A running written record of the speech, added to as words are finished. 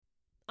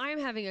I'm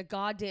having a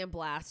goddamn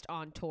blast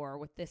on tour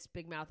with this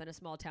Big Mouth in a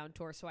Small Town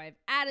tour. So I've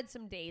added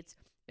some dates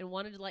and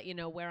wanted to let you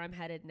know where I'm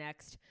headed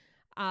next.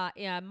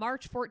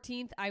 March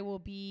 14th, I will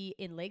be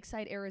in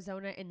Lakeside,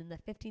 Arizona, and then the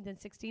 15th and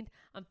 16th,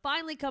 I'm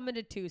finally coming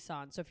to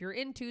Tucson. So if you're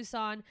in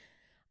Tucson,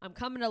 I'm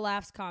coming to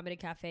Laughs Comedy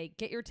Cafe.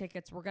 Get your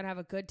tickets. We're going to have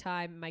a good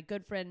time. My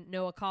good friend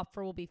Noah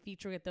Kopfer will be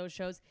featuring at those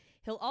shows.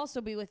 He'll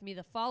also be with me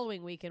the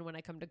following weekend when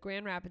I come to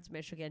Grand Rapids,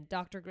 Michigan.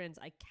 Dr. Grins,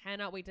 I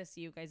cannot wait to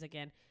see you guys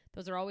again.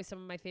 Those are always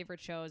some of my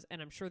favorite shows,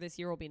 and I'm sure this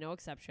year will be no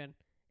exception.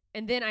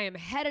 And then I am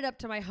headed up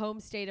to my home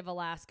state of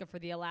Alaska for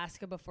the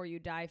Alaska Before You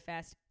Die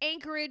Fest.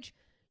 Anchorage,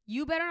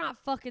 you better not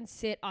fucking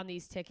sit on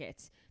these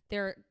tickets.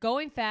 They're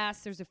going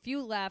fast. There's a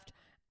few left.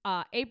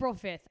 April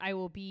 5th, I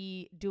will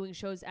be doing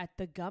shows at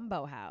the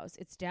Gumbo House.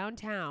 It's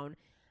downtown.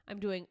 I'm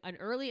doing an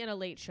early and a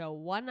late show,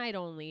 one night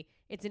only.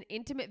 It's an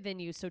intimate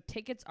venue, so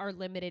tickets are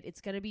limited. It's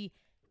going to be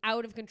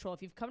out of control.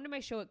 If you've come to my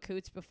show at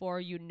Coots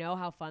before, you know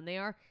how fun they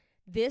are.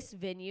 This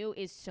venue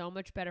is so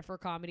much better for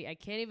comedy. I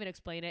can't even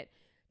explain it.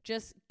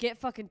 Just get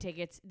fucking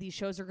tickets. These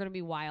shows are going to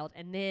be wild.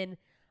 And then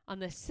on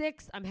the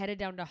 6th, I'm headed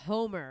down to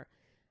Homer,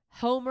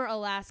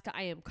 Alaska.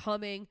 I am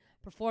coming,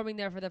 performing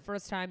there for the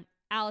first time.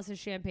 Alice's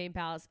Champagne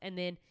Palace, and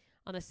then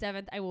on the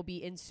 7th, I will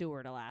be in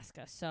Seward,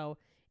 Alaska. So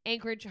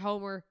Anchorage,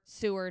 Homer,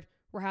 Seward,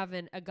 we're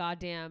having a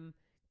goddamn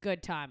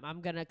good time. I'm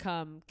going to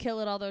come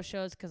kill at all those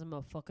shows because I'm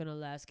a fucking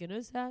Alaskan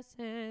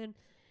assassin.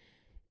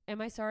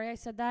 Am I sorry I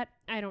said that?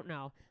 I don't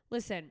know.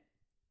 Listen,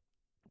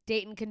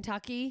 Dayton,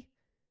 Kentucky,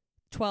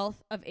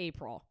 12th of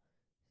April.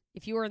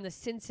 If you are in the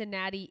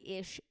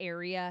Cincinnati-ish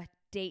area,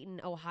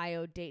 Dayton,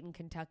 Ohio, Dayton,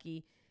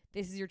 Kentucky,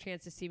 this is your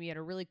chance to see me at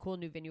a really cool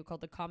new venue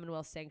called the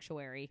Commonwealth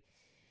Sanctuary.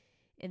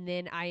 And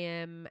then I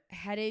am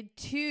headed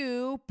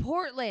to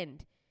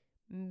Portland.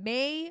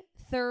 May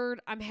 3rd,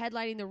 I'm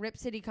headlining the Rip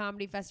City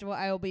Comedy Festival.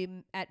 I will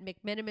be at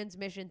McMenamin's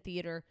Mission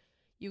Theater.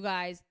 You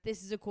guys,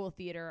 this is a cool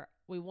theater.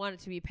 We want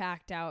it to be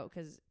packed out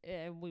because,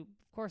 of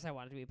course I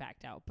want it to be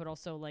packed out. But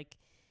also, like,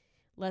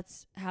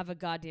 let's have a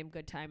goddamn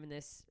good time in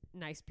this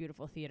nice,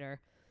 beautiful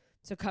theater.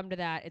 So come to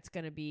that. It's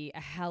going to be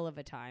a hell of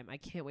a time. I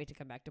can't wait to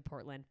come back to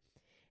Portland.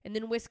 And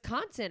then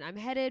Wisconsin, I'm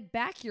headed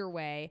back your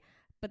way.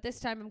 But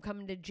this time I'm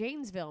coming to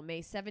Janesville,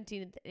 May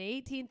 17th and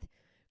 18th,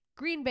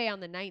 Green Bay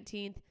on the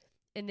 19th,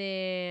 and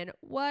then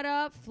what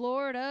up,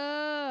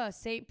 Florida,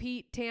 St.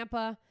 Pete,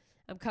 Tampa.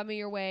 I'm coming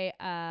your way.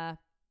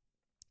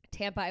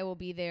 Tampa, I will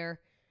be there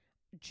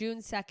June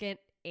 2nd,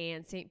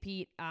 and St.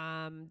 Pete,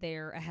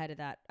 they're ahead of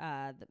that,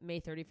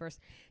 May 31st.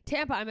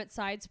 Tampa, I'm at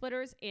Side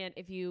Splitters, and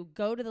if you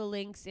go to the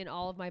links in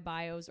all of my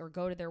bios or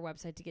go to their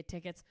website to get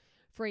tickets,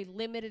 for a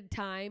limited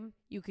time,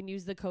 you can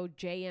use the code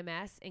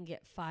JMS and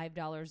get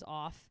 $5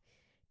 off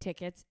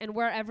tickets. And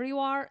wherever you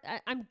are,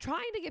 I'm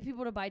trying to get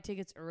people to buy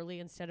tickets early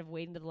instead of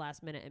waiting to the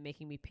last minute and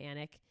making me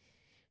panic,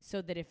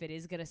 so that if it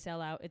is going to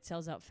sell out, it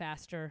sells out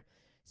faster,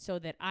 so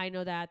that I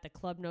know that, the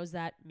club knows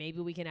that, maybe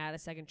we can add a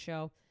second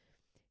show.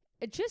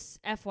 It just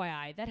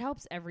FYI, that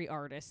helps every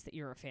artist that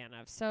you're a fan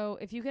of. So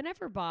if you can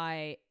ever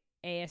buy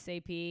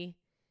ASAP,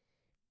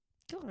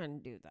 go ahead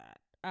and do that.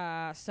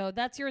 So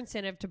that's your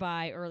incentive to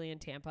buy early in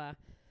Tampa.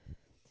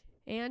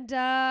 And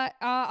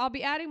I'll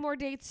be adding more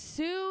dates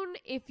soon.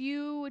 If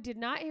you did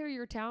not hear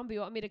your town but you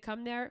want me to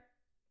come there,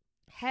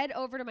 head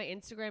over to my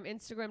Instagram,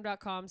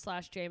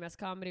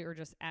 instagram.com/JMScomedy, or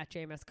just at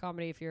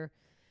JMScomedy if you're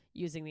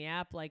using the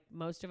app like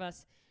most of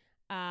us.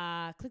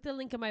 Click the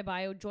link in my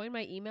bio. Join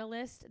my email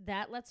list.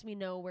 That lets me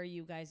know where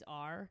you guys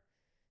are,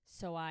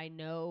 so I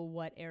know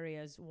what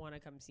areas want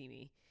to come see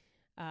me.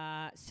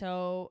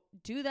 So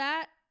do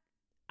that.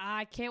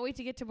 I can't wait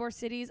to get to more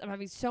cities. I'm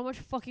having so much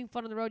fucking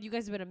fun on the road. You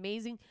guys have been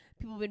amazing.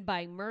 People have been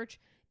buying merch.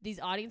 These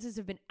audiences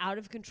have been out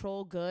of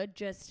control good,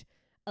 just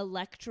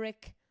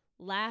electric,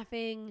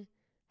 laughing,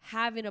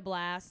 having a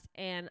blast.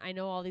 And I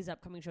know all these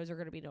upcoming shows are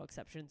going to be no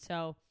exception.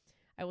 So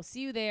I will see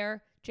you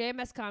there.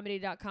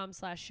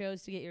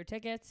 jmscomedy.com/shows to get your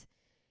tickets.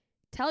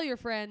 Tell your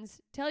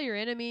friends. Tell your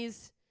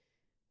enemies.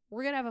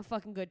 We're going to have a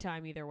fucking good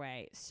time either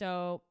way.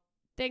 So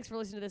thanks for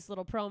listening to this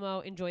little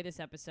promo. Enjoy this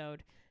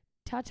episode.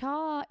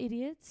 Ta-ta,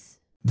 idiots.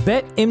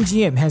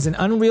 BetMGM has an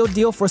unreal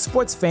deal for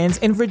sports fans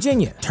in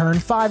Virginia. Turn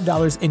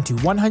 $5 into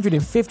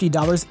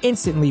 $150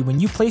 instantly when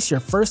you place your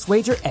first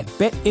wager at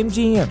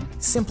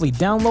BetMGM. Simply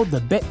download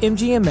the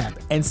BetMGM app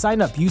and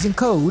sign up using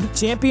code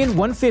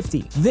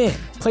Champion150. Then,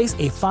 place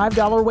a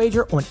 $5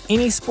 wager on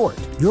any sport.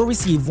 You'll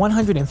receive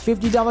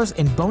 $150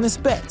 in bonus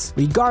bets,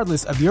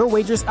 regardless of your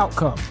wager's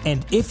outcome.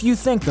 And if you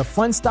think the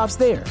fun stops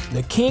there,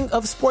 the King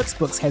of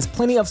Sportsbooks has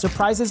plenty of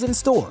surprises in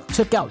store.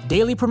 Check out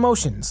daily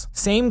promotions,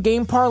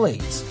 same-game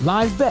parlays,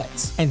 live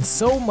bets, and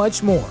so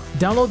much more.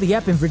 Download the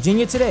app in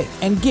Virginia today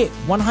and get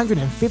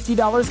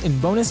 $150 in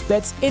bonus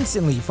bets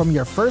instantly from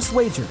your first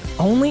wager.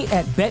 Only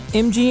at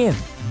BetMGM.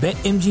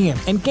 BetMGM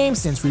and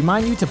GameSense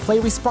remind you to play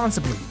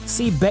responsibly.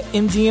 See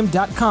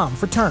BetMGM.com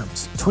for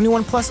terms.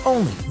 21 plus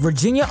only.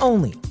 Virginia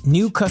only.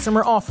 New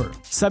customer offer.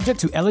 Subject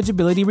to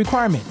eligibility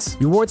requirements.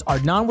 Rewards are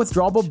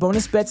non-withdrawable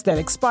bonus bets that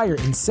expire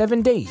in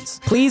 7 days.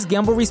 Please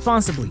gamble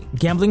responsibly.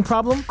 Gambling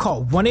problem?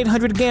 Call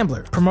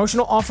 1-800-GAMBLER.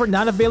 Promotional offer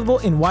not available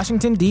in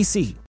Washington,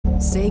 D.C.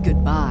 Say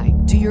goodbye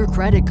to your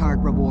credit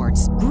card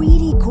rewards.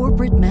 Greedy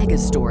corporate mega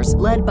stores,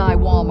 led by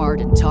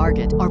Walmart and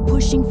Target, are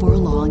pushing for a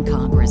law in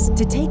Congress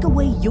to take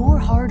away your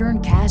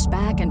hard-earned cash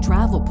back and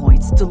travel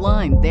points to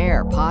line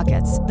their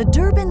pockets. The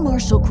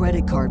Durbin-Marshall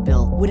credit card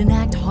bill would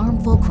enact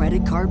harmful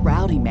credit card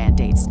routing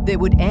mandates that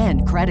would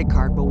end credit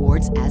card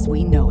rewards as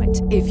we know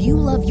it. If you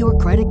love your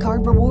credit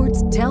card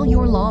rewards, tell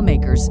your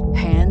lawmakers,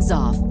 hands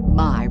off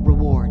my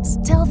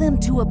rewards. Tell them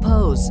to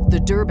oppose the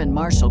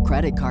Durbin-Marshall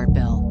credit card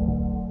bill.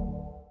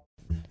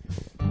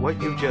 What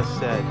you just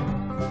said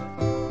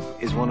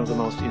is one of the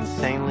most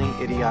insanely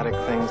idiotic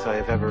things I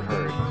have ever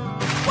heard.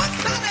 What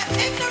kind of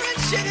ignorant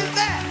shit is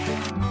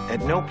that?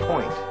 At no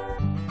point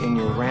in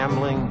your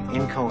rambling,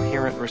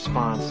 incoherent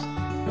response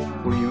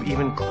were you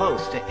even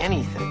close to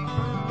anything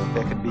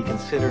that could be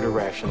considered a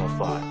rational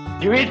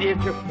thought. You idiot,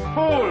 you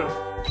fool!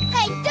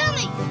 Hey,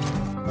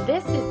 dummy!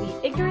 This is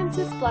the Ignorance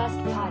is Blessed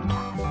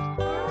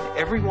podcast.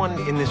 Everyone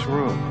in this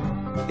room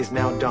is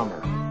now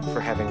dumber for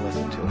having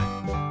listened to it.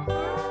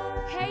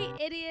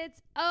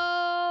 Idiots.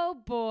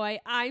 Oh boy,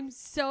 I'm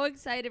so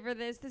excited for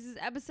this. This is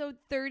episode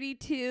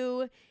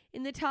 32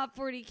 in the top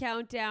 40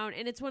 countdown,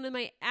 and it's one of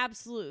my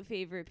absolute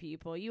favorite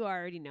people. You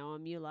already know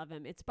him. You love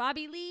him. It's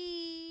Bobby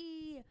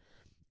Lee.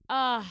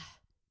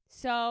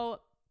 So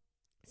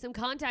some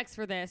context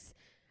for this.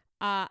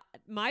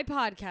 My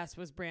podcast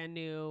was brand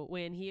new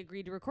when he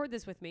agreed to record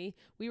this with me.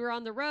 We were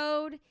on the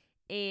road,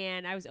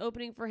 and I was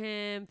opening for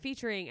him,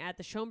 featuring at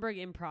the Schoenberg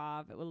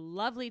Improv. It was a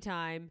lovely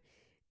time.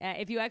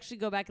 If you actually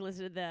go back and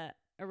listen to the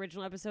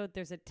original episode,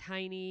 there's a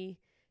tiny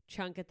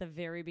chunk at the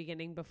very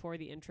beginning before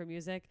the intro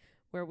music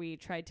where we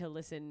tried to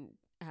listen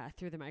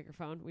through the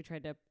microphone. We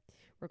tried to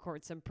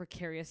record some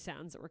precarious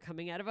sounds that were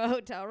coming out of a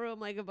hotel room,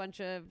 like a bunch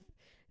of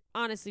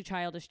honestly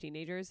childish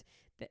teenagers.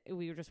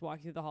 We were just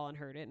walking through the hall and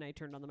heard it, and I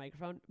turned on the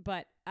microphone.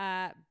 But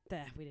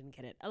we didn't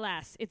get it.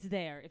 Alas, it's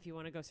there if you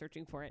want to go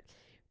searching for it.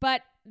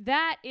 But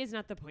that is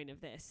not the point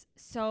of this.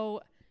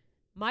 So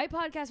my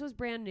podcast was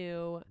brand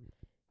new.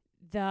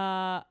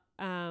 The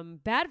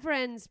Bad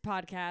Friends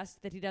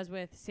podcast that he does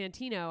with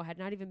Santino had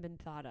not even been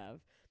thought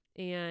of.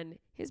 And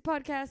his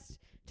podcast,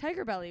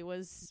 Tiger Belly,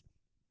 was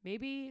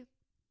maybe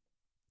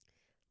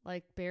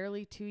like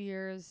barely 2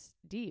 years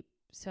deep.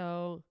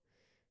 So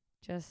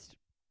just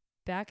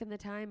back in the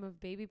time of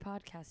baby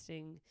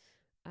podcasting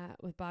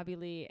with Bobby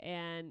Lee.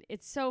 And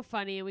it's so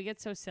funny and we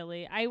get so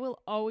silly. I will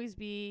always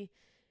be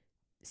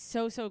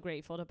so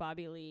grateful to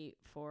Bobby Lee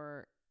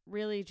for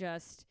really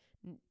just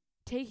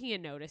taking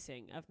and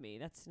noticing of me.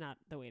 That's not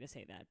the way to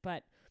say that,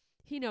 but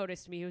he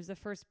noticed me. He was the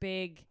first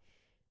big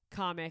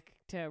comic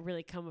to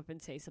really come up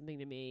and say something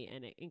to me,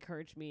 and it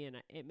encouraged me, and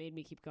it made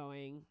me keep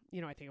going.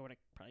 You know, I think I would have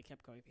probably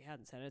kept going if he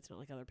hadn't said it. It's not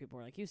like other people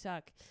were like, you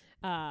suck.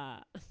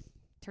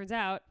 Turns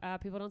out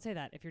people don't say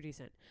that if you're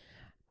decent.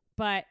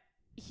 But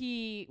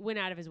he went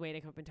out of his way to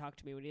come up and talk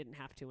to me when he didn't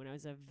have to, when I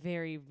was a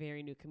very,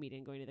 very new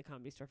comedian going to the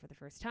Comedy Store for the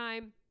first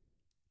time.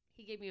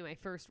 He gave me my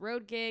first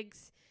road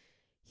gigs.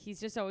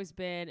 He's just always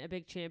been a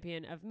big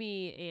champion of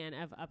me and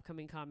of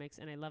upcoming comics,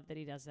 and I love that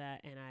he does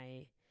that. And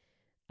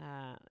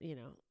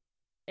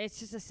it's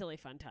just a silly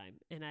fun time,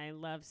 and I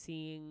love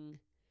seeing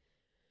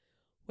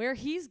where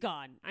he's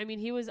gone. I mean,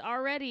 he was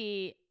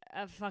already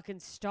a fucking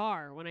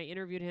star when I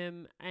interviewed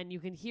him, and you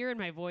can hear in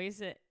my voice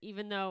that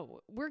even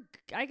though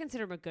I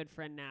consider him a good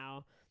friend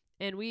now,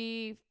 and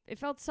it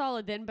felt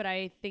solid then, but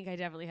I think I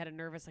definitely had a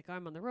nervous, like, oh,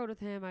 I'm on the road with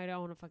him. I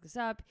don't want to fuck this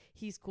up.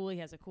 He's cool. He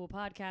has a cool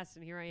podcast,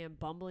 and here I am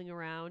bumbling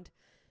around.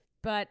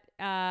 But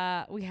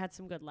we had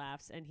some good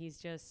laughs, and he's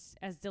just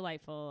as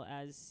delightful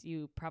as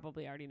you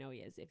probably already know he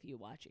is if you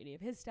watch any of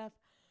his stuff.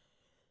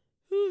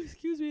 Ooh,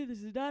 excuse me.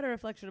 This is not a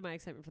reflection of my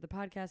excitement for the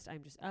podcast.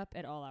 I'm just up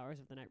at all hours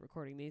of the night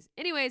recording these.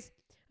 Anyways,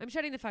 I'm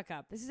shutting the fuck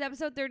up. This is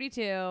episode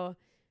 32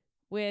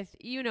 with,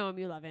 you know him,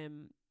 you love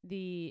him,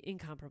 the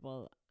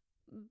incomparable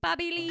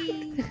Bobby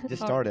Lee.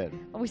 Just started.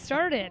 Oh, we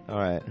started. All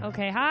right.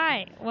 Okay,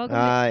 hi. Welcome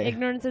Hi. to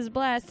Ignorance is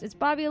Blessed. It's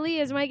Bobby Lee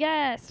as my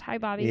guest. Hi,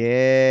 Bobby.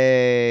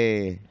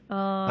 Yay.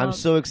 I'm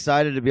so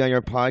excited to be on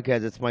your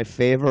podcast. It's my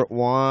favorite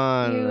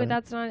one. Dude,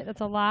 that's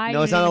a lie. No,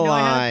 You it's didn't not a even know I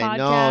had lie.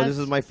 No, podcast? this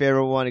is my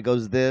favorite one. It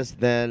goes this,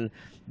 then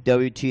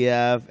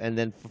WTF, and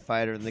then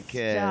Fighter and the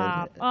Kid.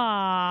 Stop.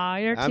 Aw,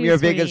 you're too I'm your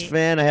sweet. biggest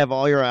fan. I have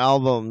all your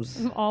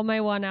albums. All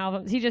my one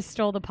albums. He just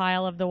stole the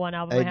pile of the one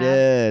album I I had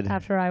did.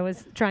 after I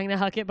was trying to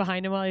huck it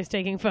behind him while he was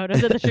taking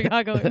photos at the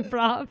Chicago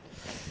Improv.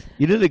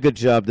 You did a good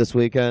job this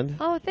weekend.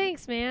 Oh,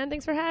 thanks, man.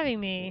 Thanks for having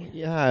me.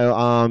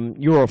 Yeah,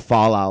 you were a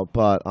fallout,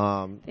 but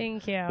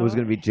Thank you. it was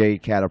going to be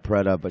Jade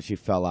Catapretta, but she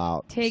fell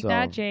out. Take so.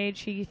 that, Jade.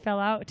 She fell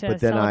out to But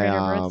then celebrate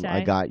her birthday.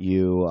 I got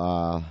you.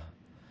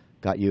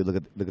 Look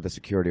at the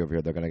security over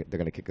here. They're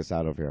gonna kick us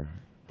out over here.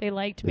 They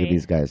liked Look me. at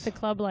these guys. The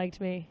club liked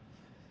me.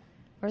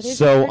 Are they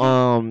So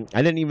security?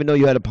 I didn't even know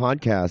you had a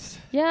podcast.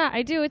 Yeah,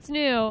 I do. It's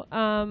new.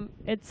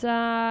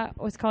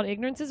 It's called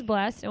Ignorance is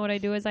Blessed, and what I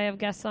do is I have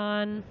guests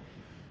on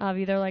of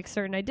either like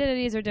certain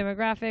identities or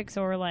demographics,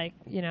 or like,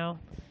 you know,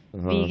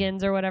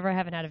 vegans or whatever. I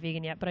haven't had a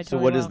vegan yet, but I So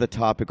totally what will. is the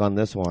topic on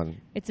this one?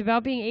 It's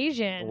about being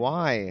Asian.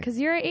 Why? Because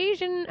you're an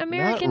Asian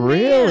American Not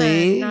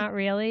really. man. Not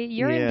really.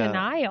 You're in Yeah.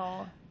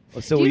 denial.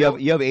 So Do you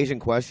you have Asian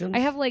questions? I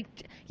have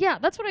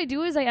that's what I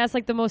do is I ask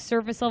like the most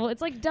surface level.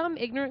 It's like dumb,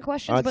 ignorant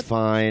questions. That's but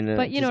fine.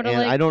 but, you know, to, and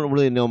like- I don't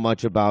really know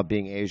much about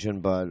being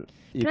Asian, but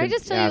you Can I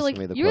just tell you, ask like,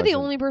 me the you're the question.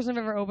 only person I've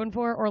ever opened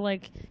for, or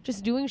like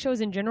just doing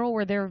shows in general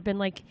where there have been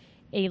like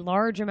a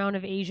large amount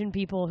of Asian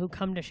people who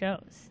come to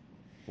shows.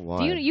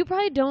 Why? Do you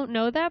probably don't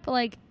know that, but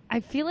like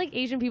I feel like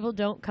Asian people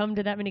don't come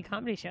to that many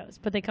comedy shows,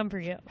 but they come for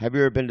you. Have you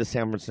ever been to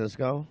San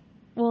Francisco?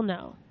 Well,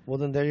 no. Well,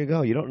 then there you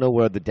go. You don't know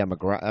where the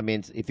demographic. I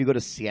mean, if you go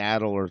to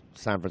Seattle or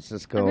San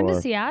Francisco, I've been or,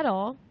 to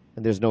Seattle.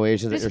 and there's no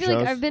Asians I at just your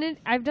feel shows. like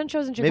I've done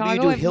shows in Chicago. Maybe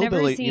you do I've never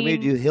hillbilly. seen. You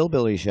maybe do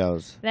hillbilly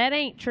shows. That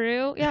ain't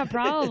true. Yeah,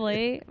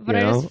 probably. But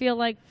You I know? just feel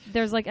like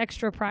there's like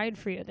extra pride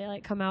for you. They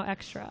like come out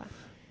extra.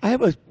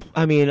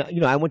 I mean,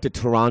 you know, I went to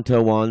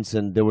Toronto once,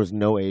 and there was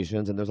no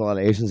Asians, and there's a lot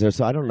of Asians there.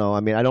 So I don't know. I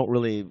mean, I don't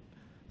really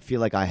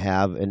feel like I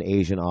have an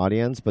Asian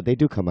audience, but they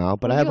do come out.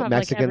 But Well, I you have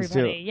Mexicans like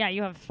everybody. too. Yeah,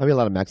 you have I mean, a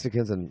lot of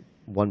Mexicans and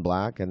one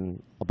black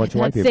and a bunch of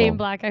white that people. same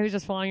black guy who's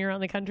just flying around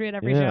the country at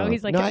every Yeah. show.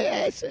 He's like, no,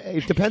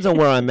 it depends on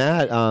where I'm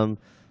at.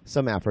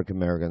 Some African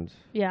Americans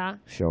yeah,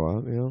 show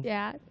up. You know,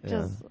 yeah,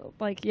 just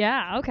like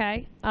yeah,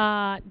 okay.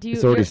 Do you?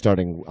 it's already you're-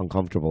 starting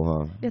uncomfortable,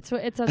 huh? That's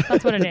what it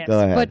is. Go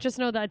ahead. But just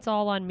know that it's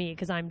all on me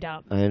because I'm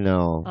dumb. I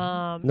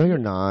know. No, you're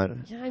not.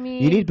 Yeah, I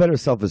mean, You need better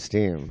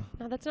self-esteem.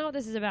 No, that's not what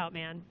this is about,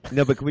 man.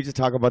 No, but can we just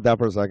talk about that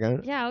for a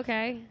second? Yeah,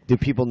 okay. Do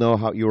people know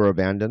how you were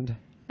abandoned?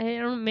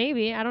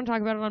 Maybe I don't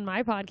talk about it on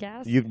my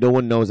podcast. No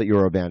one knows that you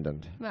were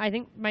abandoned. I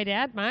think my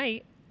dad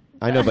might.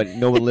 I know, but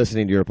no one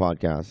listening to your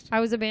podcast. I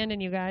was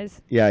abandoned, you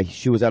guys, Yeah,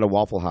 she was at a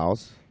Waffle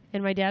House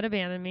and my dad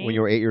abandoned me. when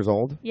you were 8 years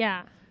old,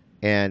 Yeah,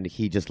 and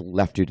he just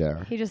left you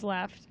there. he just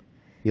left.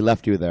 He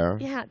left you there.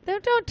 Yeah,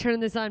 don't turn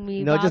this on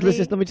me. No, just Bobby.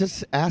 listen. Let me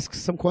just ask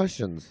some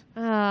questions.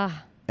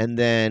 And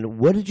then,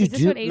 what did you Is this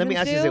do? what Let me Asians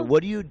ask you do? this: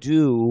 what do you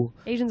do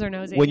Asians are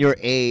nosy. when you're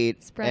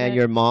 8 Spread and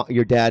it.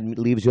 your dad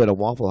leaves you at a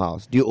Waffle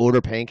House? Do you order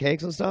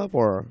pancakes and stuff,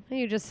 or?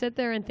 You just sit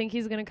there and think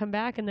he's going to come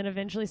back, and then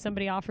eventually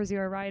somebody offers you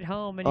a ride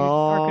home, and you Oh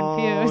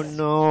are confused.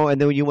 no!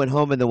 And then when you went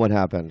home, and then what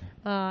happened?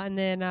 And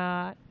then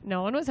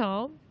no one was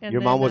home. And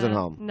Your then, mom wasn't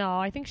home? No,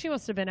 I think she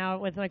must have been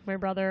out with like my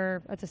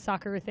brother at a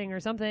soccer thing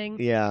or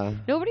something. Yeah.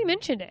 Nobody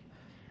mentioned it.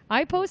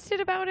 I posted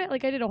about it.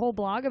 Like I did a whole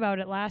blog about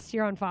it last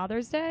year on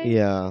Father's Day.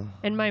 Yeah.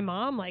 And my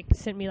mom like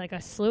sent me like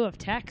a slew of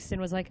texts and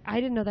was like,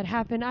 I didn't know that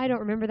happened. I don't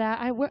remember that.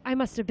 I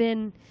must have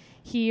been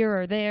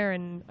here or there.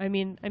 And I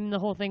mean the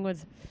whole thing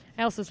was,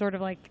 I also sort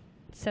of like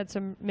said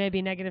some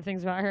maybe negative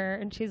things about her.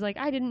 And she's like,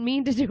 I didn't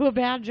mean to do a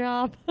bad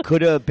job.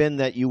 Could it have been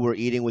that you were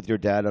eating with your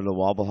dad at a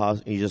Waffle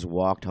House and you just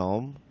walked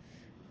home?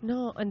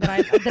 No, and that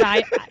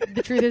I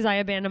the truth is I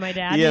abandoned my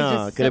dad. Yeah, He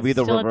just could it be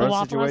the still at reverse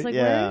Waffle House, like,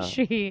 situation? where is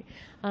she?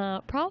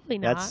 Probably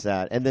not. That's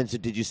sad. And then, so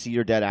did you see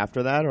your dad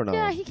after that or no?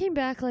 Yeah, he came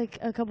back like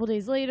a couple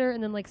days later,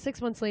 and then like 6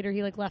 months later,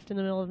 he like left in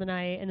the middle of the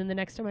night, and then the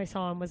next time I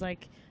saw him was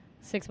like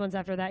 6 months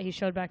after that. He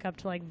showed back up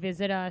to like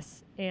visit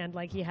us, and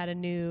like he had a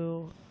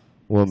new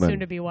Woman.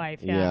 soon-to-be wife.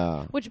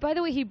 Yeah. Which, by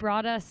the way, he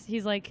brought us.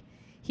 He's like.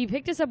 He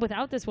picked us up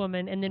without this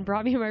woman and then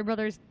brought me and my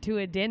brothers to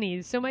a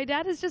Denny's. So my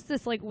dad is just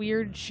this like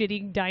weird,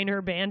 shitty diner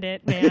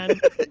bandit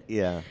man.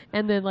 Yeah.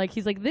 And then like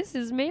he's like, "This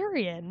is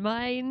Marion,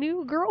 my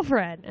new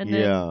girlfriend." And then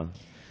Yeah.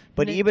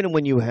 But then- even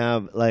when you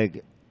have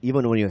like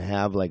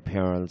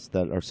parents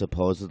that are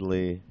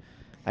supposedly,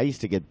 I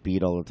used to get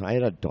beat all the time. I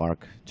had a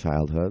dark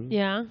childhood.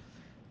 yeah,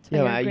 that's why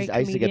Yeah, you're a I great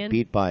used to get comedian.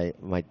 beat by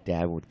my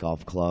dad with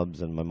golf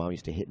clubs, and my mom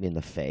used to hit me in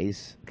the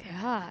face.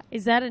 God,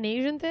 is that an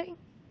Asian thing?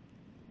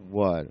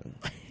 What?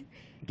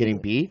 Getting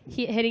beat?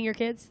 Hitting your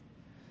kids?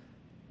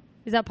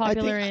 Is that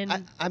popular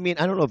I mean,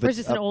 I don't know if or it's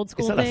is this an old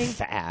school it's not thing? a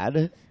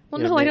fad.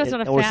 Well, You no, what I know mean? it's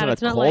not a Or fad. it's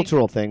It's not not a like-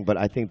 cultural thing, but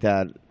I think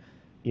that,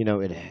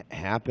 it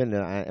happened,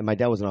 and my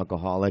dad was an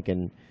alcoholic,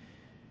 and,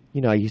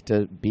 I used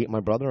to beat my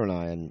brother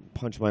and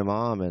punch my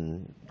mom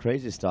and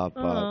crazy stuff,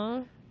 but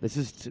Aw. this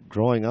is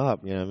growing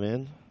up, you know what I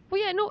mean?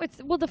 Well, yeah, no,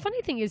 the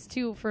funny thing is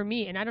too for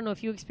me, and I don't know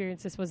if you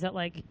experienced this, was that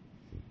like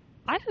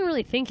I didn't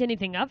really think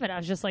anything of it. I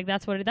was just like,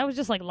 that was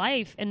just like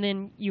life, and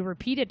then you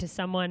repeat it to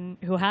someone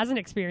who hasn't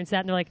experienced that,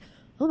 and they're like,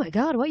 "Oh my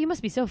God, what? You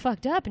must be so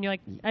fucked up," and you're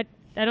like, I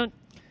don't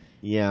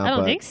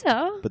think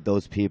so. But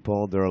those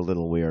people, they're a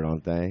little weird,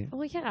 aren't they?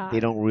 Well, yeah. They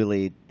don't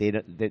really, they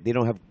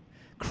don't have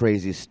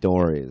crazy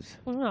stories.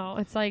 Well, no,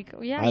 it's like,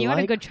 yeah, I you had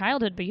a like- good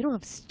childhood, but you don't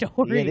have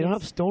stories. Yeah, they don't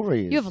have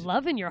stories. You have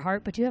love in your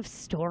heart, but you have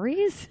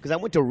stories? Because I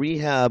went to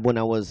rehab when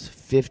I was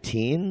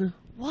 15.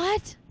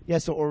 What? Yeah,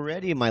 so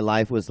already my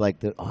life was like,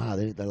 there's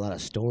a lot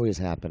of stories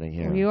happening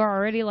here. You are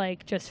already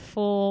like just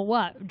full,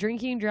 what?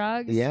 Drinking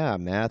drugs? Yeah,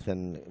 meth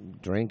and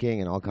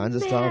drinking and all kinds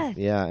of stuff. Meth.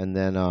 Yeah, and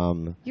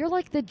then, You're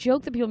like the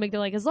joke that people make. They're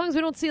like, as long as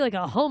we don't see like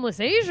a homeless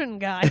Asian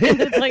guy.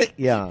 And it's like,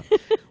 yeah.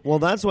 Well,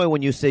 that's why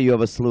when you say you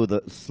have a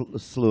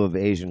slew of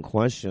Asian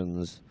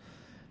questions,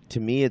 to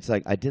me it's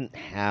like I didn't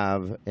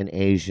have an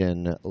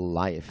Asian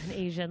life. an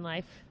Asian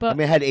life. But I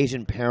mean, I had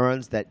Asian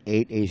parents that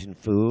ate Asian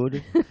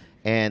food,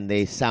 and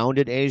they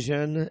sounded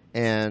Asian,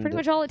 and Pretty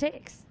much all it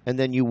takes. and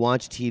then you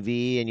watch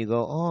TV and you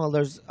go, oh,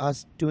 there's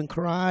us doing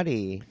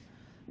karate.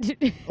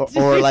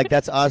 or like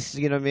that's us,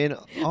 you know what I mean?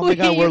 Oh my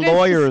God, You we're guys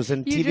lawyers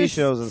and you TV just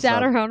shows and sat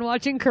stuff. around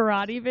watching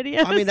karate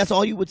videos. I mean, that's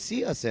all you would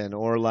see us in,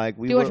 or like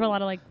Do you watch a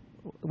lot of like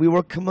we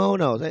wore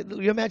kimonos.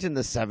 You imagine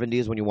the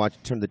 '70s when you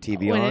turn the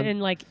TV on,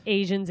 and like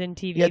Asians in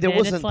TV. yeah, there then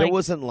wasn't it's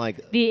like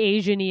like the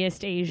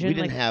Asianiest Asian. we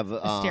didn't like, have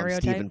a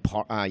stereotype. Stephen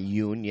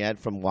Yoon yet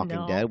from Walking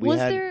No. Dead. We was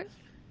had there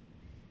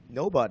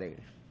nobody.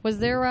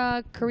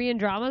 Korean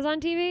dramas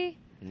on TV?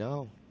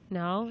 No.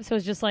 No, so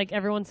it's just like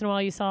every once in a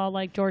while you saw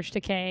like George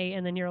Takei,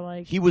 and then you're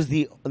like, He was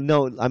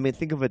no. I mean,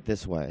 think of it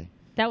this way.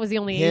 that was the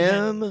only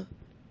Asian. Him.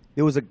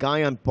 There was a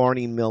guy on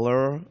Barney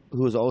Miller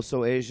who was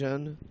also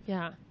Asian.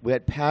 Yeah. We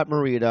had Pat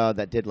Morita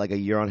that did like a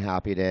year on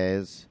Happy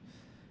Days.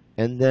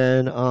 And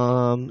then,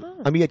 I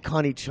mean, we had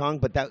Connie Chung,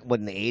 but that was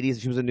in the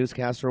 80s. She was a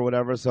newscaster or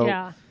whatever. So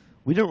Yeah.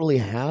 we didn't really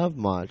have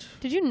much.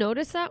 Did you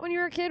notice that when you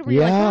were a kid? Were you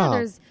like, Yeah. oh,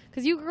 there's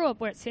because you grew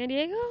up San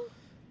Diego,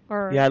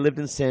 or Yeah, I lived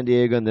in San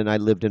Diego, and then I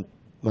lived in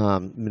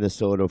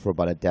Minnesota for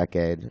about a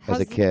decade as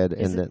a kid.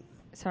 And then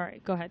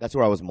sorry, go ahead. that's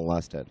where I was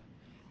molested.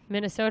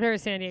 Minnesota or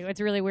San Diego?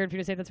 It's really weird for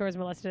you to say that's where I was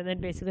molested, and then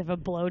basically have a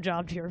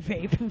blowjob to your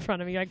vape in front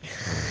of me. You're like,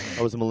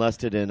 I was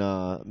molested in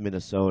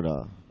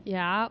Minnesota.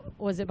 yeah,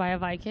 was it by a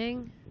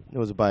Viking? It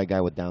was by a guy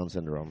with Down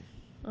syndrome.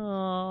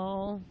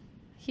 Oh,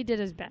 he did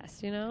his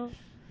best, you know.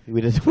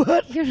 We did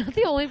what? You're not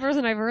the only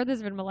person I've heard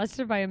that's been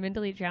molested by a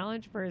mentally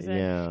challenged person.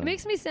 Yeah. It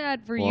makes me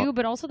sad for Well- you,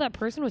 but also that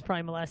person was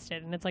probably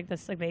molested, and it's like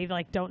this, like they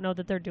like don't know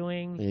that they're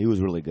doing. Yeah, he was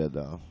really good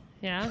though.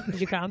 Yeah, did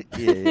you come?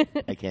 Yeah,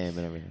 I came and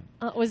everything.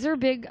 Was there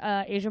big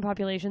Asian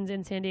populations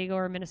in San Diego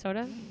or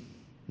Minnesota?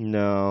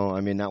 No,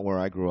 I mean not where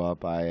I grew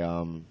up.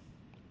 There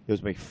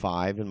was maybe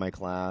 5 in my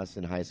class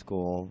in high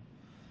school,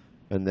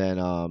 and then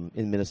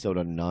in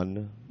Minnesota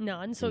none.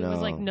 None. So it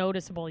was like No.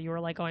 noticeable. You were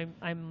like, oh,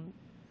 I'm.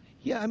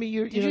 Yeah, I mean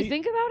Did you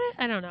think about it?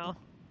 I don't know.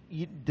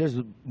 there's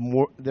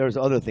more. There's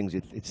other things.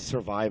 It's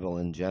survival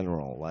in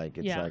general. Like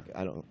it's Yeah. like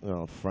I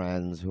don't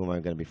friends. Who am I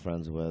going to be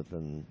friends with?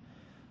 And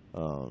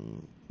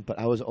but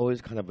I was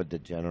always kind of a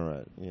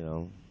degenerate.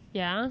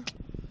 Yeah.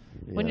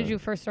 When did Yeah. you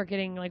first start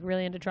getting like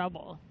really into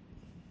trouble?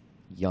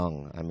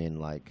 Young. I mean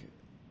like.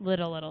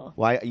 Little.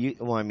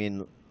 Well, I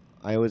mean,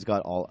 I always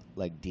got all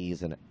like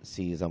D's and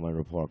C's on my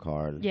report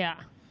card. Yeah.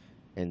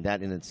 And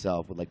that in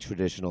itself, with like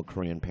traditional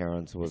Korean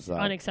parents, was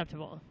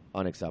Unacceptable.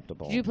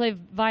 unacceptable. Did you play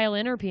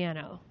violin or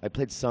piano? I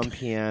played some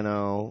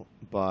piano,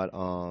 but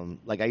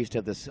like I used to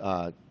have this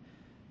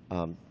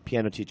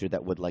piano teacher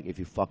that would like if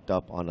you fucked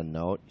up on a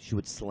note, she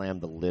would slam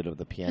the lid of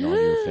the piano onto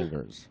your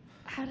fingers.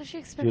 How does she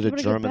expect was a people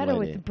to get German better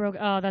lady. with the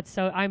broken? Oh, that's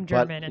so. I'm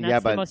German, and yeah,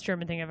 that's the but most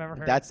German thing I've ever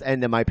heard.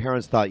 And then my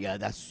parents thought, yeah,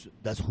 that's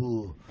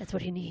who That's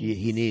what he needs.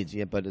 he needs.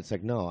 Yeah, but it's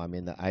like no. I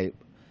mean,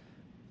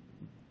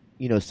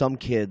 some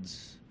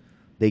kids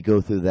they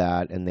go through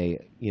that and they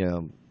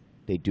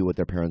do what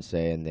their parents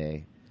say and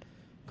they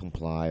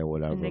comply or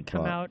whatever. And they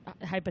come but- out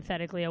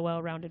hypothetically a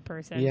well-rounded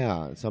person. Yeah,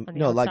 on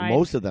the like outside.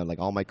 most of them, like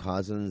all my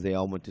cousins, they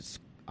all went to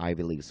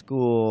Ivy League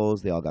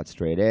schools. They all got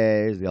straight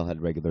A's. They all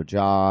had regular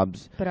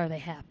jobs. But are they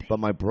happy? But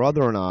my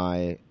brother and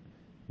I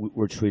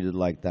were treated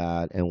like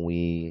that, and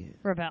we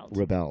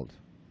Rebelled.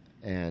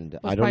 And Was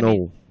I don't probably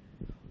know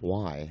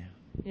why.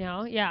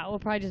 Yeah. Well,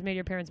 probably just made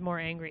your parents more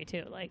angry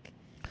too. Like,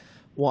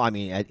 Well, I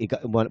mean,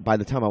 by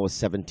the time I was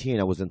 17,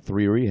 I was in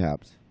 3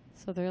 rehabs.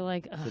 so they're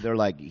like, ugh. So they're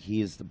like,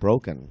 he's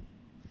broken.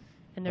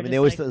 And I they're mean, just they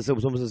always like, it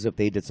was almost as if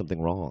they did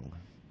something wrong.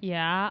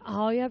 yeah.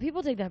 Oh, yeah.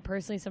 People take that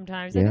personally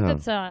sometimes. I Yeah.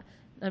 think that's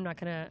I'm not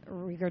going to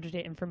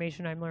regurgitate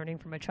information I'm learning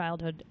from a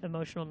childhood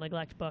emotional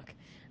neglect book,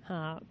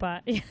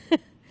 but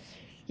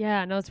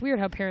yeah, no, it's weird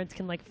how parents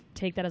can like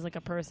take that as like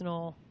a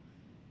personal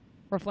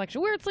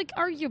reflection, where it's like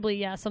arguably,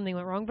 yeah, something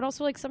went wrong, but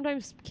also like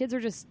sometimes kids are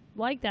just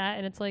like that,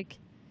 and it's like,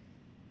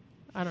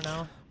 I don't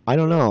know. I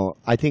don't know.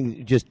 I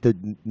think just the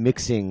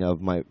mixing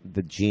of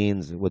the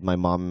genes with my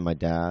mom and my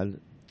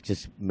dad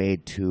just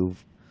made 2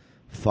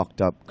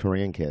 fucked up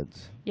Korean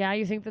kids. Yeah,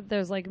 you think that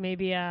there's like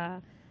maybe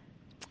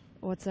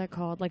what's that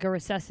called? Like a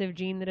recessive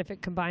gene that if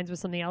it combines with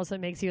something else, it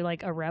makes you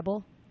like a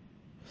rebel.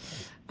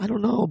 I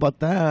don't know about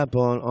that,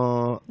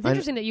 but It's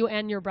interesting that you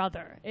and your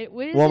brother.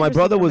 well, my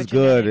brother was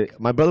good.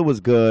 My brother was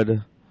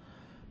good.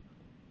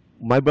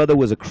 My brother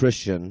was a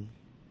Christian,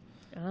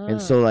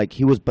 and so like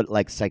he was, but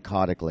like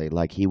psychotically,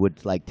 like he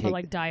would like take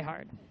like Die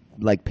Hard.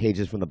 like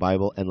pages from the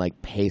Bible and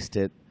like paste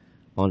it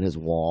on his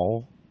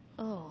wall.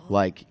 Oh,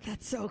 like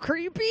that's so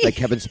creepy. like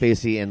Kevin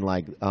Spacey in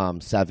like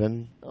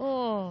 7.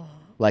 Oh,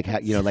 Like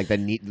like the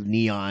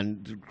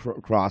neon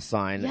cross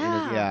sign.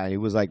 Yeah. And he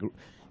was like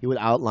he would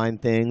outline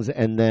things,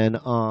 and then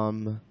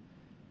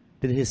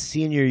his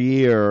senior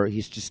year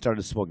he just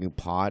started smoking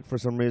pot for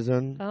some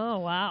reason. Oh,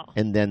 wow.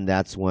 And then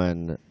that's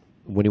when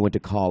he went to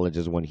college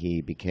is when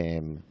he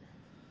became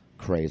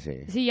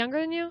crazy. Is he younger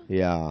than you?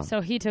 Yeah.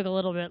 So he took a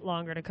little bit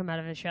longer to come out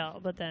of his shell,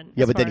 but then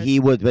Yeah, as but then far he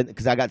as- was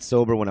because I got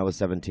sober when I was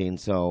 17,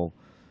 so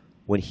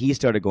when he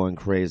started going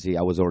crazy,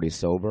 I was already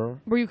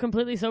sober. Were you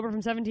completely sober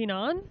from 17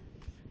 on?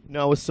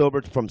 No, I was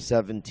sober from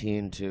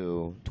 17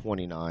 to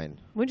 29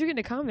 When'd you get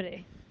into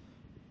comedy?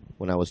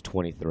 when I was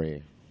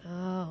 23.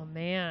 Oh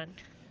man.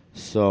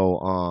 So,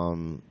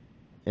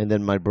 and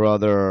then my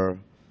brother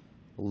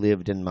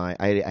lived in I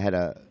had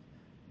an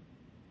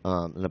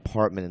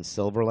apartment in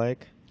Silver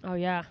Lake Oh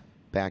yeah.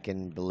 back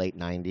in the late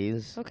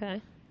 90s,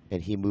 Okay.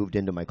 and he moved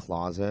into my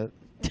closet.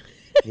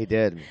 He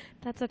did.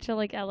 That's such a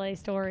like LA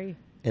story.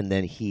 And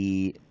then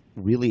he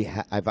really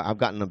I've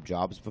gotten him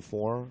jobs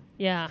before,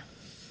 Yeah.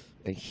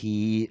 and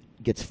he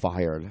gets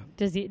fired.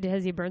 Has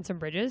he burned some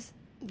bridges?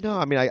 No,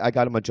 I mean, I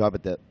got him a job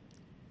at the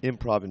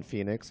Improv in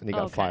Phoenix, and he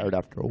got Okay. fired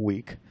after a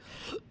week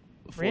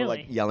for Really?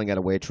 like yelling at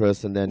a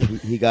waitress. And then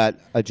he got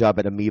a job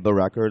at Amoeba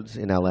Records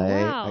in LA,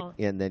 Wow.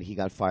 and then he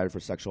got fired for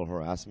sexual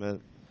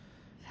harassment.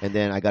 And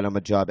then I got him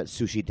a job at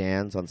Sushi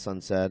Dan's on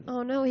Sunset.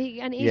 Oh no,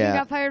 an Asian Yeah.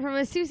 got fired from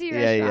a sushi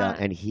Yeah, yeah, restaurant.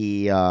 and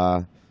he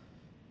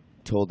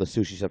told the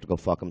sushi chef to go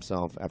fuck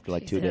himself after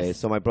like 2 Jesus. days.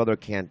 So my brother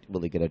can't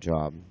really get a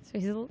job. So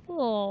he's a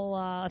little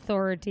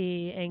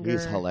authority anger.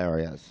 He's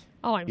hilarious.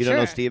 Oh, I'm You sure.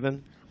 don't know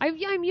Steven?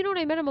 You know what?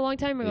 I met him a long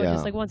time ago, Yeah.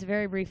 just like once,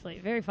 very briefly.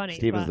 Very funny.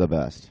 Steven's but the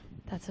best.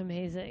 That's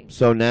amazing.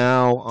 So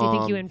now, Do you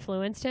think you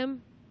influenced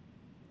him?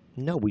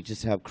 no, we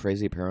just have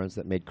crazy parents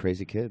that made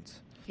crazy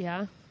kids.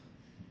 Yeah.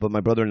 But my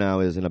brother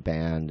now is in a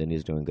band and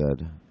he's doing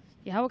good.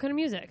 Yeah. What kind of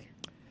music?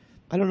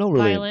 I don't know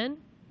really. Violin?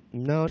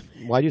 No,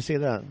 why do you say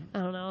that? I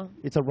don't know.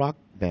 It's a rock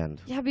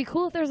band. Yeah, it'd be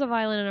cool if there's a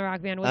violin in a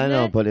rock band, I wouldn't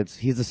know, it? but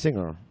he's a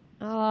singer.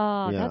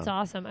 Oh, Yeah. that's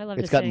awesome. I love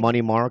It's to got sing.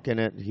 Money Mark in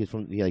it.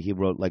 He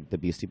wrote like the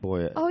Beastie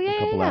Boy Oh, yeah, a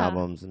couple yeah, yeah.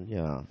 albums, and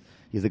yeah,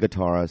 he's a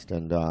guitarist.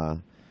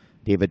 And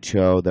David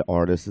Cho, the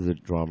artist, is a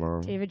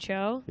drummer. David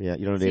Cho? Yeah,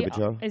 you know Is David he,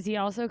 Cho? Is he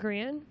also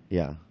Korean?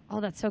 Yeah,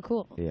 Oh, that's so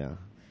cool. yeah.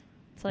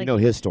 It's like You know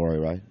his story,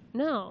 right?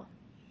 no.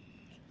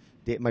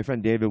 My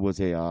friend David was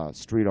a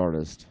street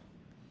artist,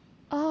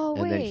 Oh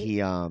and wait.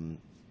 then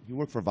he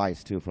worked for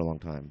Vice too for a long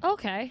time.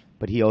 Okay.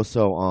 But he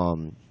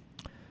also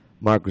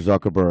Mark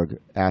Zuckerberg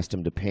asked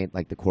him to paint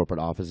like the corporate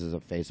offices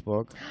of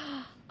Facebook,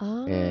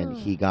 Oh. and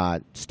he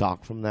got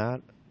stock from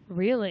that.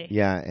 Really?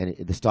 Yeah, and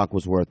the stock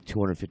was worth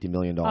 $250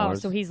 million. Oh,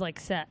 so he's like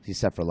set. He's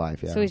set for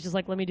life. Yeah. So he's just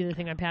like, let me do the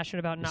thing I'm passionate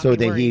about. And not So be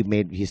then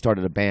worried. he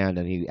started a band,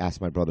 and he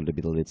asked my brother to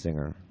be the lead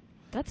singer.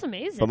 That's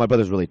amazing. But my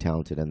brother's really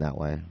talented in that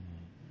way.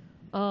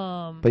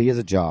 But he has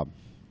a job.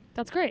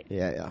 That's great.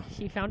 Yeah,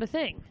 He found a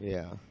thing.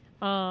 yeah.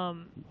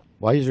 Um,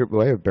 Why you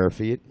have bare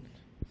feet?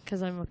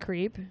 because I'm a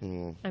creep.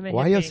 I'm a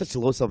Why you have hippie. such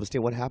low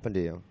self-esteem? What happened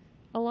to you?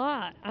 A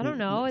lot. I don't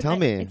know. Tell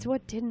me. It's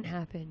what didn't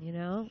happen. You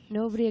know,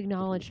 nobody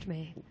acknowledged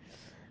me.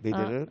 They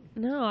did it.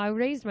 No, I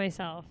raised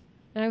myself.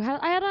 And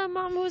I had a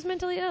mom who was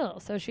mentally ill,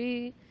 so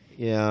she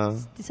Yeah.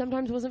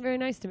 sometimes wasn't very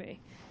nice to me.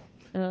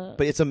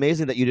 But it's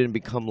amazing that you didn't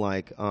become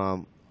like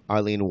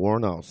Arlene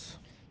Warnos.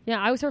 Yeah,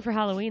 I was her for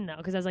Halloween though,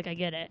 because I was like, I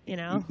get it. You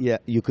know. Yeah,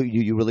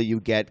 you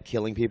get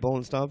killing people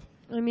and stuff.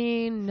 I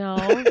mean, no.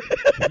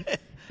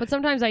 But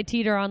sometimes I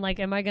teeter on like,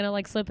 am I gonna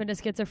like slip into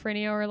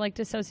schizophrenia or like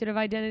dissociative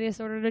identity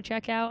disorder to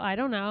check out? I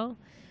don't know.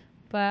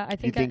 But I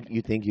think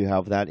You think you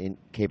have that in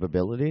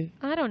capability?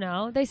 I don't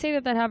know. They say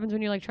that happens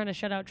when you're like trying to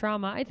shut out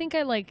trauma. I think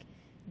I like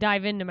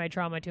dive into my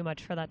trauma too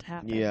much for that to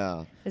happen.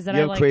 Yeah. Is that you I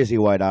have like crazy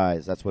white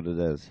eyes. That's what it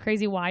is.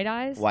 crazy wide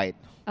eyes? White.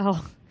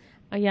 Oh,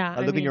 yeah.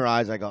 I look in your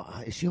eyes. I go,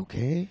 is she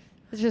okay?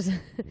 It's just,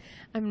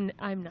 I'm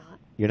not.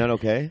 You're not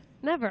okay?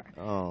 Never.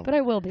 Oh. But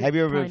I will be. Have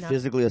you ever Probably not.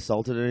 physically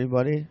assaulted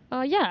anybody?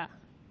 Yeah.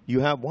 You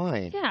have?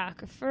 Why? Yeah.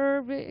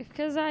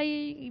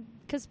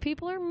 Because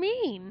people are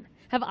mean.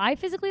 Have I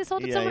physically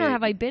assaulted Yeah, someone, or yeah.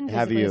 have I been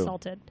Have physically you?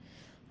 assaulted?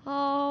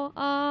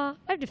 Oh,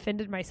 I've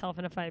defended myself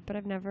in a fight, but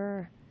I've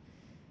never.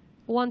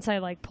 Once I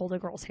like pulled a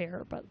girl's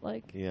hair, but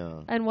like.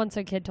 Yeah. And once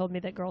a kid told me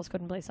that girls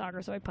couldn't play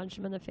soccer, so I punched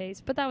him in the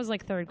face. But that was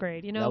like third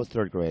grade, you know. That was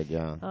third grade,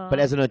 yeah. But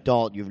as an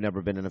adult, you've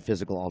never been in a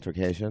physical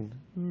altercation?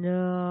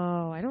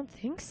 No, I don't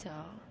think so.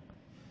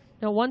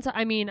 No, once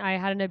I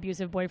had an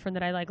abusive boyfriend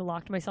that I like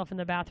locked myself in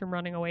the bathroom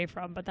running away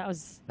from, but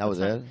that's was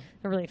not it?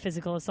 Not really a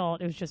physical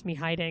assault. It was just me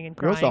hiding and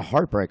You're crying. also a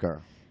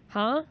heartbreaker.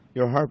 Huh?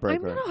 You're a heartbreaker.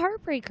 I'm not a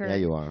heartbreaker. Yeah,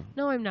 you are.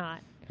 No, I'm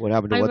not. What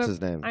happened to I'm what's a-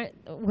 his name?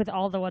 With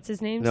all the what's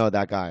his names? No,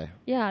 that guy.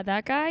 Yeah,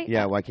 that guy?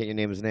 Yeah, why can't you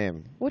name his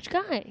name? Which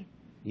guy?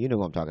 You know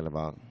who I'm talking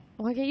about.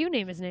 Why can't you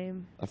name his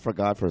name? I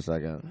forgot for a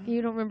second.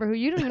 You don't remember who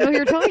you don't even know who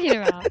you're talking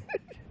about.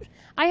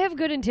 I have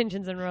good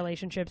intentions in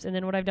relationships, and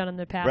then what I've done in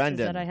the past Brendan.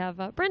 is that I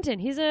have Brenton.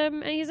 He's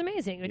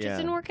amazing. It Yeah. just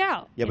didn't work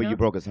out. Yeah, but you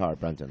broke his heart,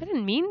 Brenton. I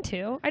didn't mean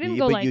to. I didn't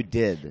You- go but like. you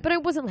did. But I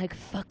wasn't like,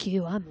 "Fuck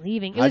you, I'm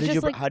leaving." It How was did just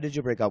you like how did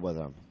you break up with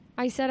him?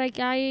 I said, I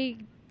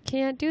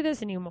can't do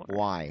this anymore.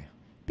 Why?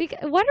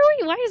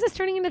 Why is this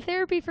turning into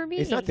therapy for me?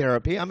 It's not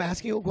therapy. I'm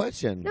asking you a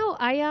question. No,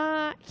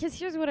 because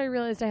here's what I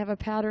realized: I have a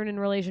pattern in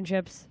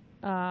relationships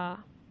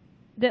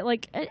that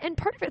like, and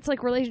part of it's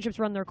like relationships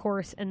run their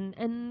course,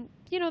 and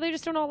you know they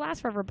just don't all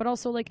last forever. But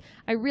also like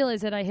I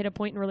realized that I hit a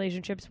point in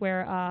relationships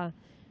where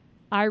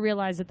I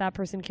realized that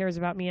person cares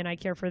about me and I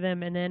care for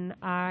them, and then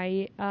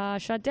I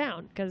shut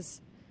down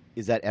because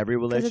Is that every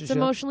relationship? it's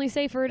emotionally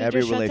safer to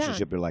every just shut down.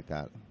 relationship you're like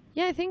that.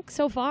 Yeah, I think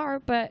so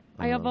far, but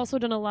I have also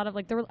done a lot of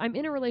like I'm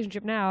in a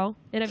relationship now,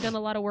 and I've done a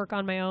lot of work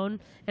on my own,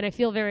 and I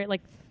feel very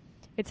like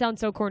it sounds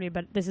so corny,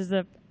 but this is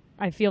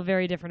I feel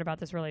very different about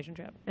this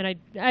relationship. And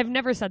I've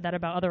never said that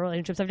about other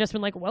relationships. I've just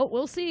been like, well,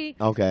 we'll see.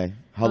 Okay.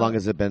 How long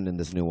has it been in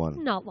this new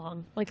one? Not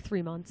long, like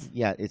 3 months.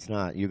 Yeah, it's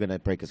not. You're gonna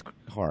break his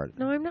heart.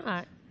 No, I'm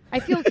not. I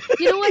feel,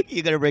 you know what?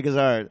 You're gonna break his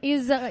heart.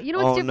 Is you know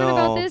what's Oh, different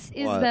about no. this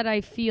is What? that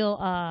I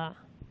feel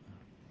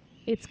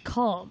it's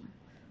calm.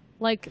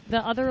 Like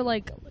the other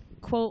like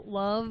quote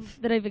love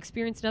that I've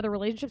experienced in other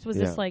relationships was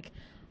Yeah. this like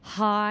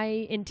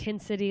high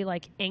intensity,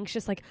 like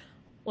anxious, like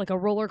a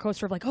roller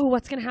coaster of like, oh,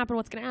 what's gonna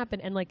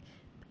happen, and like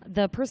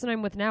the person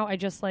I'm with now, I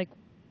just like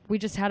we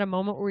just had a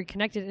moment where we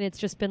connected, and it's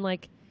just been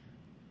like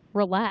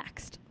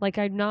relaxed. Like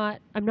I'm not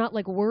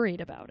like worried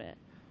about it.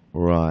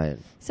 Right.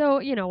 So,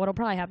 you know, what'll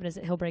probably happen is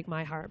that he'll break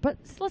my heart. But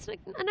let's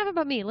enough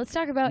about me. Let's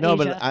talk about No,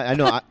 Asia. but I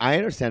know. I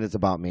understand it's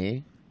about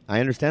me. I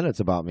understand it's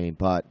about me,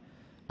 but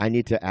I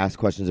need to ask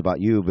questions about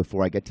you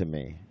before I get to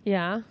me.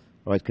 Yeah.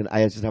 Right? Can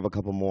I just have a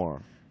couple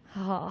more?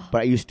 Oh.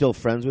 But are you still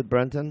friends with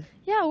Brenton?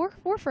 Yeah,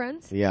 we're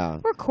friends. Yeah.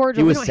 We're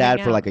cordial. He We was don't sad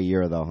hang for out. like a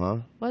year, though, huh?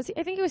 Was he?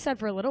 I think he was sad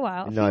for a little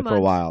while. No, few for a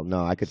months. while.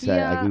 No, I could say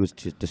Yeah. he was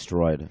just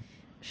destroyed.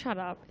 Shut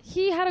up.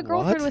 He had a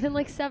girlfriend What? within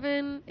like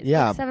 7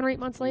 Yeah. 7 or 8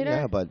 months later.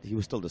 Yeah, but he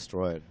was still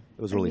destroyed.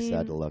 It was really sad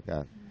mean, to look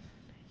at.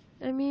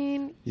 I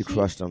mean, You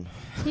crushed him.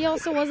 He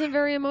also wasn't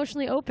very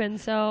emotionally open,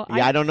 so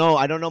Yeah, I don't know.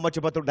 I don't know much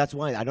about the. That's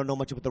why I don't know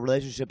much about the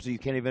relationship. So you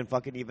can't even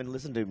fucking even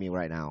listen to me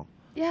right now.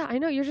 Yeah, I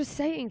know. You're just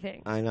saying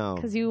things. I know.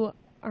 Because you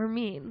are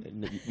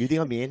mean. You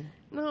think I'm mean?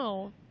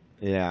 No.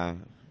 Yeah. You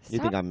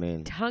Stop think I'm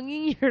mean?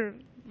 tonguing your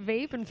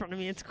vape in front of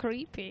me. It's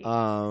creepy.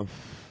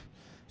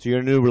 So you're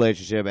in a new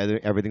relationship.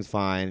 Everything's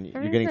fine. You're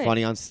Everything's getting great.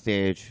 funny on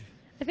stage.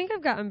 I think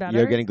I've gotten better.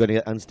 You're getting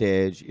good on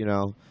stage. You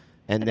know,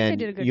 and I think I then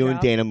did a good you and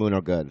job. Dana Moon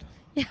are good.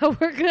 Yeah,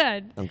 we're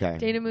good. Okay.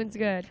 Dana Moon's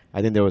good.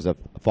 I think there was a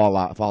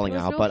falling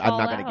There was out, no but I'm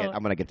not gonna fallout. get.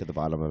 I'm gonna get to the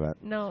bottom of it.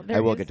 No, I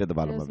will get to the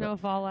bottom there's of it. no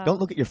fallout. Don't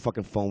look at your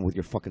fucking phone with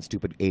your fucking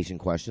stupid Asian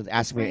questions.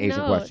 Ask me an Asian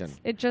No, question.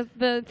 It just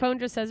the phone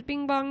just says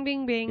bing bong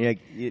bing bing.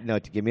 Yeah, no,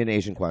 to give me an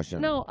Asian question.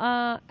 No,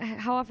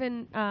 how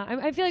often?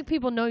 I feel like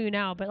people know you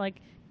now, but like,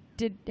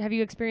 have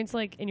you experienced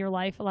like in your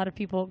life a lot of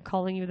people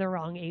calling you the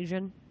wrong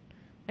Asian,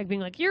 like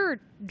being like you're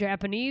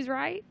Japanese,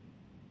 right?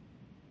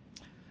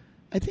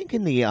 I think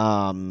in the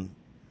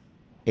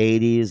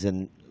 80s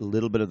and a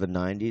little bit of the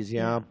 90s,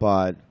 yeah.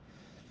 But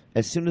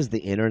as soon as the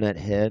internet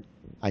hit,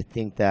 I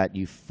think that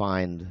you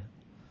find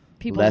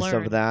People less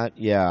learn. of that.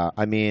 Yeah,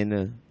 I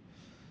mean,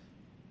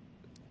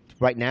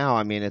 right now,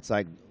 I mean, it's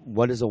like,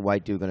 what is a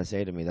white dude going to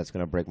say to me that's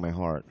going to break my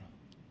heart?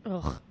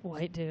 Ugh,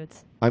 white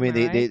dudes. I mean,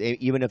 Am I right? they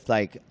even if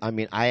like, I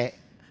mean,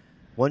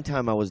 one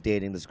time I was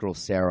dating this girl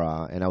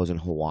Sarah, and I was in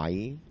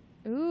Hawaii.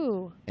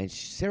 Ooh. And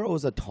Sarah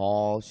was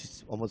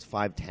she's almost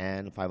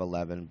 5'10",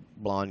 5'11",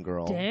 blonde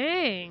girl.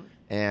 Dang.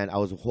 And I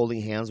was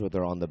holding hands with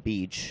her on the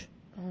beach.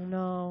 Oh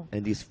no.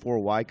 And these 4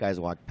 white guys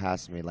walked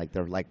past me like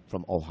they're like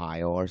from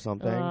Ohio or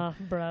something.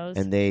 Bros.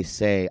 And they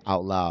say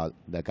out loud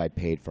that I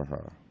paid for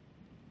her.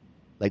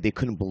 Like they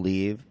couldn't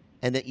believe.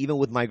 And then even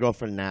with my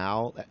girlfriend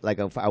now, like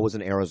if I was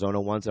in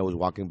Arizona once, I was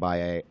walking by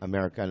a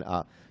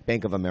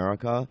Bank of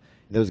America. And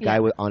there was a guy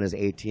on his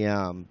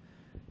ATM.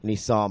 And he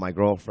saw my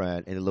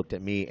girlfriend, and he looked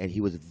at me, and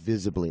he was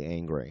visibly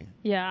angry.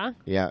 Yeah.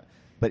 Yeah,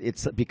 but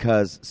it's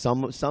because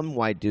some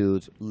white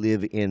dudes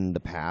live in the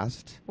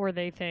past, Or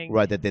they think.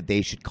 right? That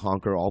they should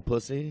conquer all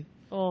pussy.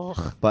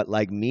 Ugh. But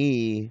like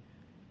me,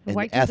 and the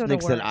White dudes are the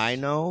ethnics that worst. I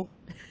know,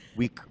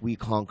 we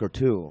conquer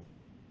too.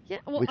 Yeah.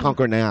 Well, We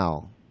conquer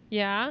now.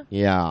 Yeah.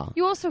 Yeah.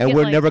 You also and get,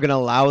 we're like- never gonna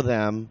allow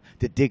them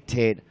to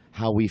dictate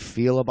how we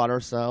feel about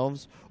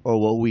ourselves or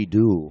what we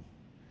do.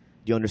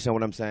 Do you understand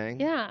what I'm saying?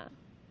 Yeah.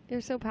 You're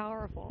so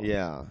powerful.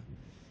 Yeah.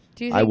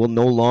 Do you I think will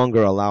no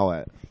longer allow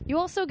it. you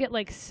also get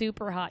like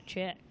super hot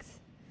chicks?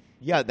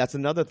 Yeah, that's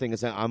another thing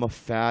is that I'm a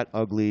fat,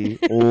 ugly,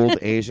 old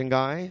Asian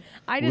guy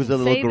I who's a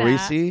didn't little say that.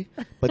 greasy,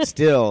 but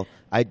still,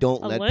 I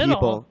don't A let little.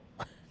 people.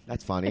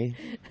 That's funny.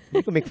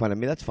 You can make fun of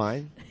me. That's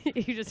fine.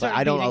 You just But started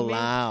I don't beating me.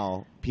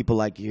 allow people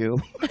like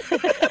you.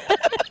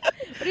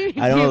 What do you mean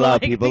I don't you allow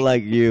like people me?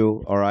 like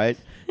you. All right,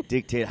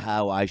 dictate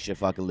how I should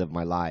fucking live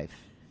my life.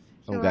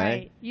 You're Okay.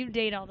 right. You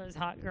date all those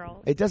hot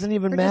girls. It doesn't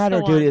even Or just matter,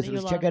 the one dude. that you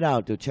Check love. it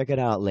out, dude. Check it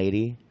out,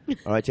 lady.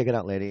 All right, check it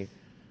out, lady.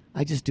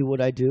 I just do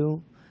what I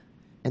do,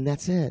 and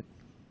that's it.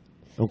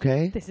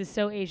 Okay. This is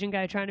so Asian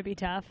guy trying to be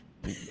tough.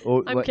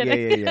 Or, I'm what- kidding.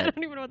 Yeah, yeah, yeah. I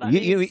don't even know what that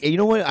you, means. you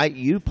know what?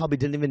 You probably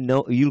didn't even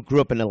know. You grew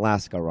up in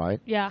Alaska,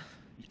 right? Yeah.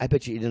 I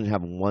bet you didn't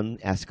have one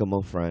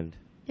Eskimo friend.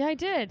 Yeah, I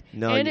did.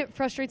 No, and you- it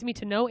frustrates me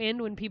to no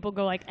end when people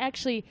go like,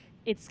 actually,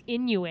 it's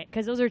Inuit,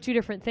 because those are two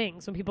different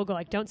things. When people go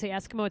like, don't say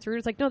Eskimo, it's rude.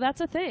 It's like, no, that's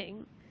a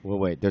thing. Well,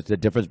 wait. There's a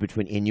difference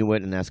between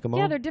Inuit and Eskimo.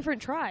 Yeah, they're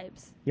different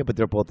tribes. Yeah, but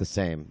they're both the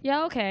same.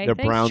 Yeah, okay. They're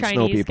Thanks, brown Chinese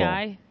snow people.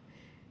 guy.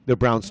 They're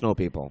brown snow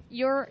people.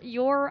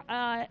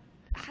 I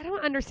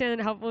don't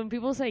understand how when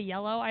people say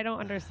yellow, I don't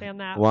understand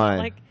that. Why?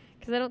 Like,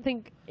 because I don't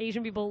think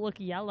Asian people look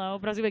yellow.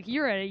 But I was like,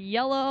 you're a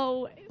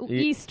yellow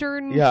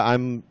Eastern. Yeah,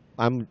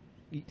 I'm.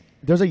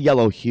 There's a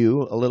yellow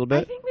hue a little I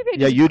bit. think maybe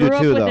maybe I Yeah, just you do grew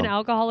up too, with though. an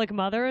alcoholic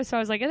mother, so I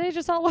was like, they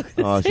just all look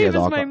the Oh, she same has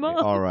as all my mom.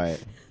 All right.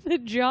 The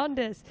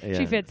jaundiced. Yeah.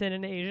 She fits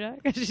in Asia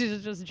because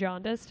she's just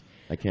jaundiced.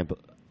 I can't.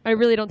 I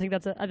really don't think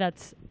that's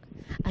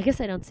I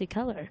guess I don't see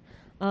color.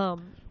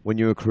 When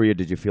you were in Korea,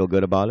 did you feel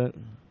good about it?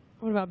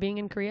 What about being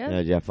in Korea?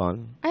 Did you have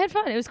fun? I had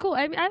fun. It was cool.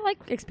 I like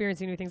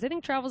experiencing new things. I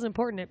think travel is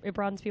important. It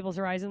broadens people's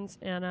horizons,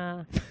 and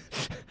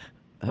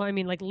well, I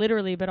mean, like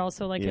literally, but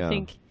also like Yeah. I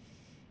think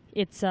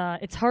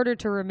it's harder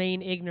to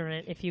remain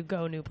ignorant if you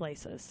go new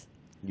places.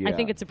 Yeah. I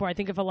think it's important. I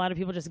think if a lot of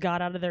people just got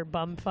out of their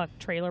bumfuck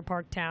trailer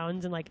park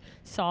towns and like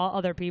saw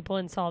other people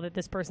and saw that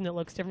this person that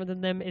looks different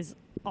than them is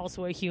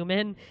also a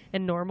human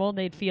and normal,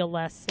 they'd feel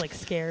less like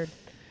scared.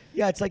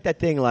 Yeah, it's like that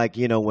thing, like,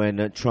 you know,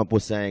 when Trump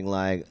was saying,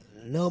 like,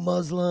 no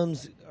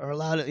Muslims are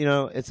allowed to, you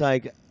know, it's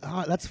like,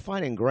 oh, that's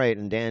fine and great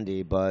and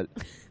dandy, but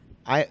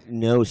I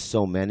know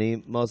so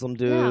many Muslim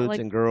dudes like,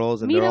 and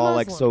girls, and meet they're a all,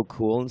 like, Muslim. so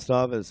cool and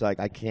stuff. It's like,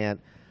 I can't,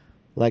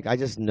 like, I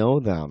just know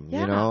them,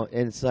 Yeah. you know?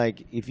 And it's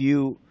like, if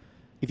you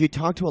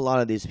talk to a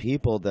lot of these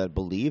people that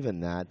believe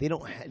in that, they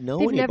don't know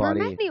They've anybody.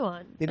 never met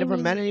anyone. They never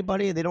met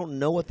anybody, and they don't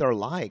know what they're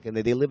like, and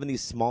they live in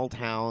these small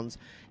towns.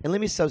 And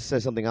let me say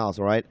something else,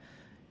 all right?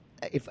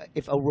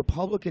 If a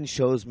Republican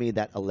shows me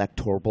that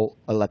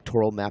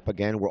electoral map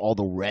again, where all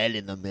the red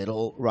in the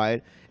middle,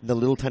 right, and the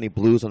little tiny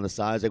blues on the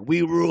sides, like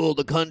we rule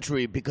the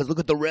country because look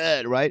at the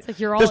red, right? It's like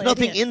you're all There's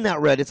nothing idiots. in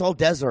that red; it's all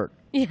desert.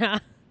 Yeah.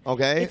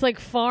 Okay, It's like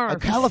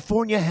farms.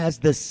 California has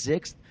the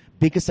 6th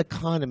biggest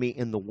economy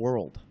in the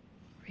world.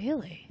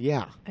 Really?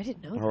 Yeah, I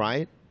didn't know all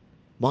right.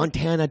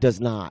 Montana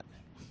does not.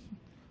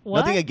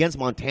 What? Nothing against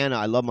Montana.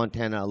 I love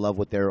Montana. I love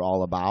what they're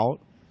all about.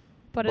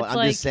 But But it's I'm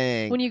like just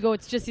saying- when you go,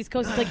 it's just East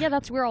Coast. It's like, yeah,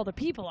 that's where all the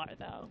people are,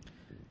 though.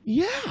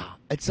 Yeah.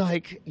 It's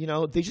like, you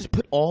know, they just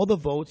put all the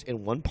votes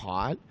in one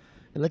pot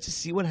and let's just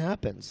see what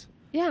happens.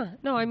 Yeah.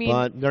 No, I mean,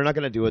 But they're not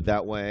going to do it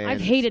that way. I've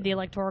and hated the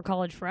Electoral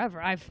College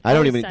forever. I don't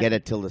always even said- get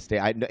it till this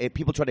day. If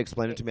people try to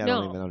explain it to me, I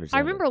don't even understand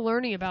I remember it.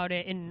 learning about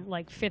it in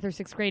like 5th or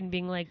 6th grade and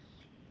being like,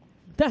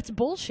 that's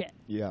bullshit.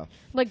 Yeah.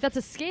 Like, that's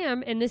a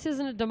scam, and this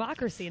isn't a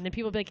democracy. And then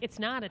people be like, it's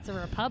not. It's a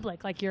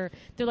republic. Like, they're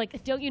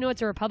like, don't you know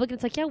it's a republic? And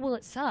it's like, yeah, well,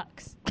 it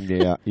sucks.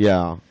 Yeah.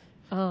 Yeah.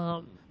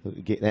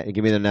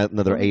 Give me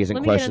another Asian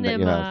Let me question get that in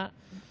you them, have.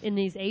 in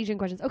these Asian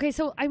questions. Okay,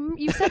 so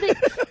you said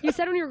that you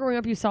said when you were growing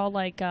up you saw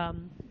like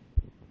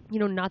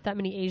not that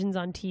many Asians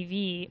on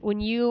TV. When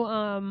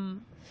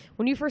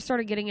you first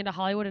started getting into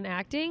Hollywood and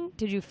acting,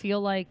 did you feel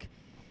like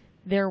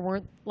there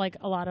weren't like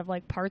a lot of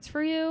like parts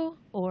for you,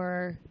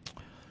 or?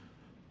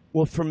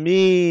 Well, for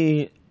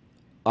me,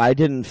 I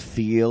didn't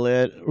feel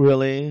it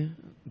really,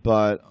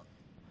 but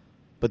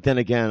then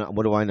again,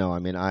 what do I know? I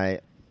mean,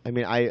 I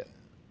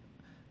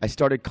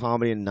started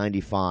comedy in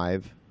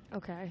 '95,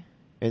 Okay.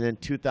 and then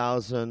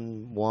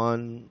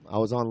 2001,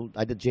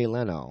 I did Jay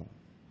Leno.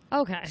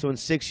 Okay. So in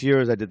 6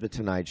 years, I did the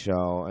Tonight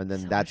Show, and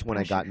then So that's much when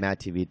I got pressure. Matt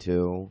TV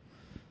too.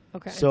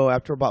 Okay. So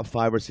after about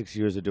 5 or 6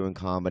 years of doing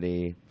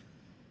comedy,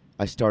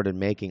 I started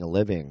making a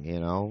living, you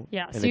know?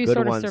 Yeah, and so a you good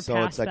sort of one. So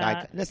surpassed it's like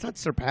that. it's not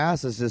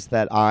surpass. It's just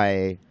that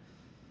I.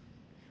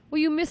 Well,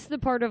 you missed the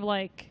part of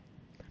like,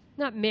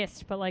 not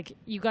missed, but like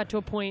you got to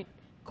a point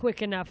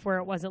quick enough where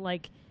it wasn't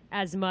like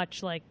as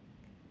much like,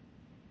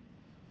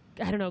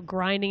 I don't know,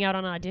 grinding out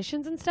on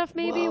auditions and stuff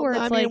maybe, Well, where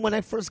it's I like. mean, when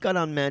I first got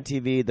on Mad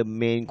TV, the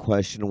main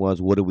question was,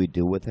 what do we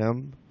do with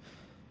him?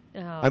 Oh,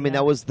 I mean, yeah.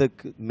 that was the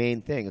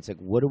main thing. It's like,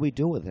 what do we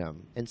do with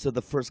him? And so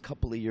the first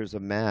couple of years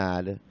of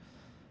Mad,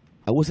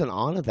 I wasn't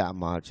on it that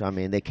much. I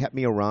mean, they kept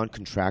me around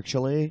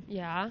contractually,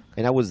 Yeah.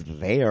 and I was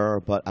there,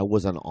 but I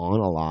wasn't on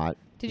a lot.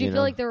 Did you feel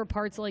know? like there were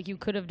parts like you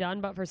could have done,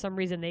 but for some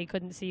reason they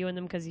couldn't see you in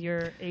them because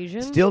you're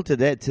Asian? Still to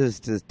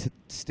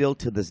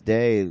this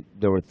day,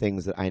 there were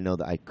things that I know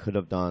that I could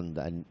have done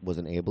that I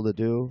wasn't able to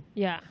do.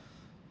 Yeah.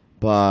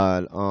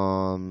 But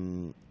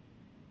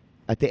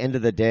at the end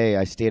of the day,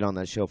 I stayed on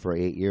that show for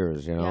 8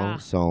 years. You know, Yeah.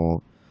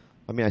 so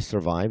I mean, I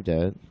survived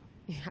it.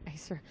 Yeah,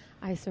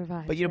 I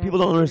survived. But you know, Yeah. people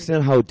don't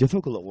understand how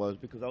difficult it was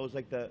because I was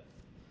like that.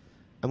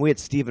 And we had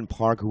Stephen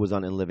Park, who was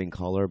on In Living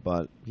Color,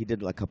 but he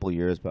did like a couple of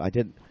years. But I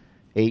did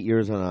 8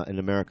 years on an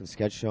American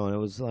sketch show, and it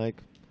was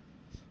like,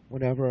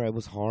 whatever. It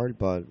was hard,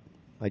 but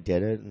I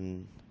did it,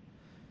 and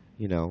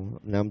you know,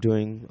 now I'm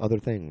doing other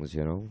things.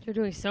 You know, You're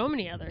doing so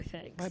many other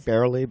things. I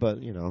barely,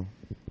 but you know.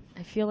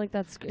 I feel like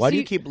that's. Why so do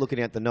you keep looking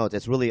at the notes?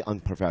 It's really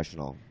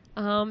unprofessional.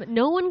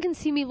 No one can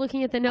see me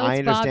looking at the notes. I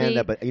understand Bobby.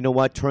 that, but you know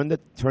what? Turn the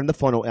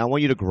phone away. I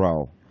want you to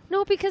grow.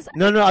 No, because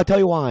No, I'll tell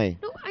you why.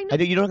 No, I know.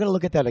 You're not going to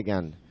look at that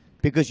again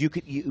because we're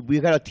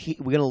going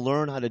to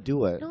learn how to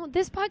do it. No,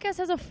 this podcast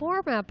has a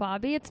format,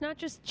 Bobby. It's not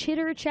just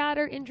chitter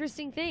chatter,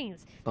 interesting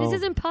things. This Oh.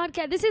 isn't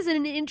podcast. This isn't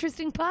an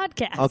interesting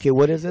podcast. Okay,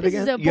 what is it This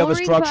again? is a You have a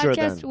boring structure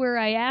podcast then. where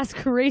I ask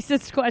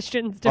racist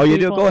questions to Oh, you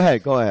do? people.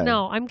 Go ahead.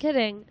 No, I'm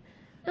kidding.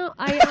 No,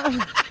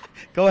 I.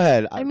 Go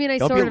ahead. I mean, I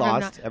don't sort be of lost.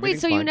 am not. Wait,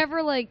 Everything's so you fine.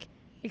 never like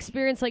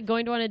experienced like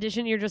going to an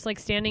audition? You're just like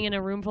standing in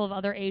a room full of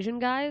other Asian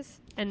guys,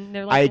 and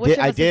they're like, "Which of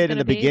I us is did in gonna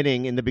the be?"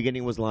 beginning. In the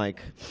beginning was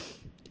like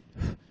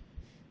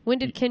When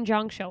did Kim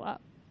Jong show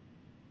up?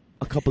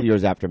 a couple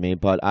years after me,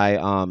 but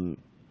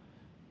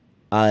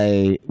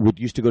I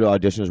used to go to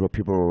auditions where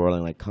people were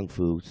wearing like kung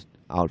fu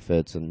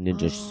outfits and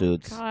ninja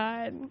suits.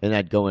 God. And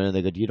I'd go in and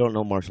they go, "You don't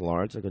know martial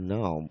arts?" I go,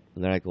 "No."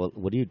 And they're like, "Well,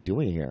 what are you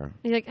doing here?"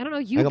 You're like, I don't know.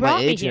 I You go, brought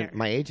my me agent, here.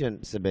 My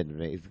agent submitted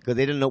me because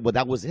they didn't know, but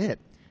that was it.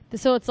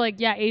 So it's like,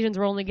 yeah, Asians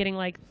were only getting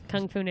like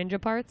kung fu ninja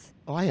parts.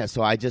 Oh yeah,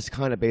 so I just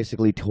kind of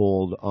basically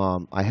told.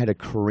 I had a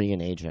Korean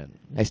agent.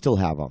 I still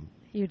have him.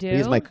 You do?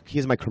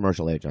 He's my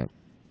commercial agent.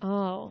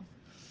 Oh.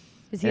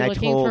 Is he And I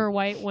looking told- for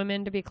white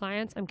women to be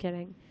clients? I'm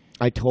kidding.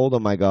 I told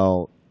him, I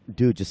go,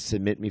 "Dude, just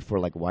submit me for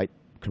like white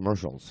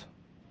commercials."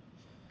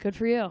 Good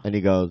for you. And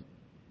he goes,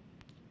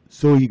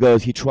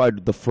 he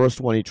tried, the first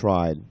one he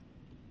tried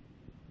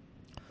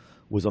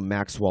was a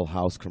Maxwell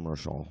House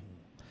commercial.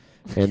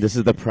 And this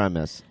is the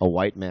premise. A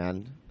white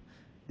man,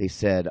 they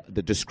said,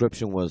 the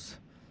description was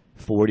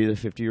 40 to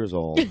 50 years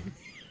old,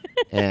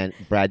 and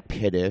Brad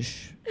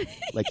Pittish,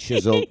 like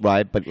chiseled,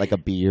 right, but like a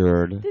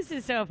beard. This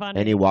is so funny.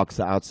 And he walks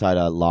outside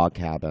a log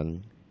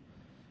cabin,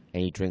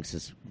 and he drinks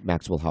his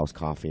Maxwell House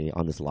coffee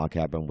on this log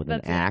cabin with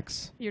That's an it.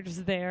 axe. You're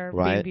just there being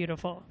Right?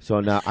 beautiful. So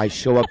now I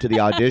show up to the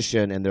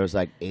audition, and there's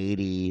like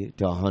 80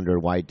 to 100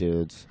 white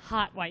dudes.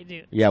 Hot white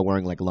dude. Yeah,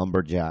 wearing like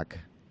lumberjack.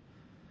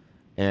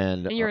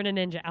 And And you're in a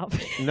ninja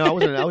outfit. no, I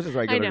wasn't. I was just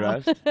regular I know.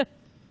 dressed.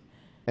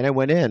 And I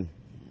went in,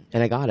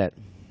 and I got it.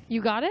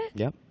 You got it?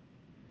 Yep.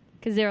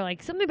 Because they were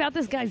like, something about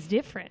this guy's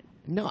different.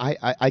 No,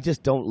 I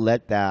just don't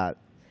let that.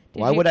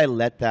 Did Why you- would I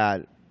let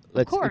that?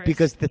 course.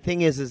 Because the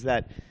thing is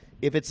that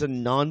if it's a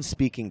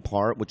non-speaking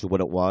part, which is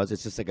what it was,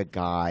 it's just like a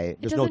guy.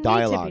 There's no doesn't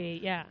need to dialogue. be,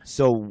 yeah.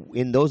 So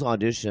in those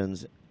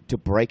auditions, to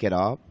break it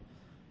up,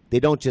 they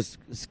don't just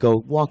go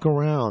walk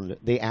around.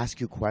 They ask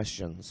you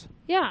questions.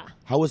 Yeah.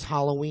 How was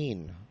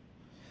Halloween?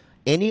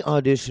 Any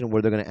audition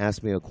where they're going to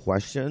ask me a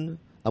question,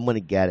 I'm going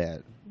to get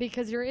it.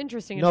 Because you're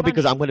interesting and No,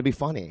 because funny. I'm going to be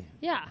funny.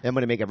 Yeah. I'm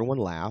going to make everyone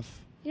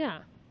laugh. Yeah.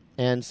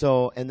 And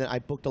then I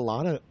booked a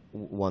lot of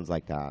ones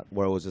like that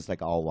where it was just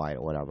like all white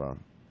or whatever.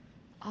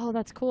 Oh,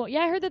 that's cool.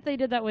 Yeah, I heard that they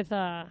did that with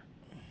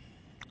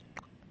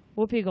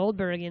Whoopi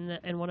Goldberg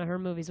in one of her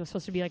movies. It was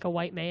supposed to be like a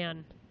white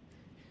man.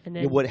 And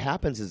then Yeah, what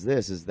happens is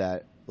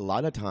that a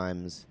lot of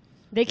times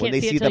they can't when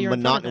they see see it till the you're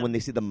in front of them. when they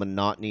see the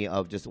monotony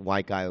of just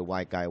white guy,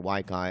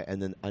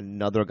 and then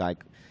another guy,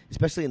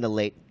 especially in the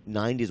late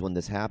 '90s when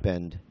this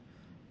happened,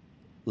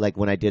 like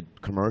when I did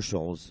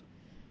commercials,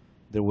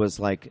 there was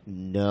like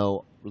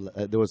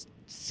there was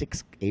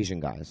 6 Asian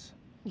guys,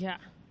 Yeah.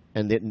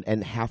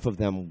 and half of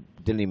them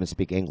didn't even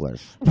speak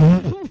English,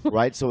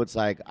 right? So it's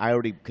like I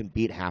already can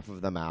beat half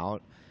of them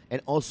out,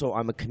 and also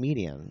I'm a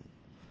comedian,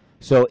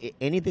 so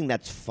anything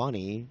that's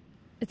funny,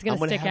 It's going I'm to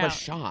gonna stick have out. a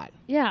shot.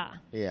 Yeah.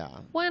 Yeah.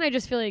 Well, and I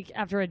just feel like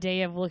after a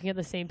day of looking at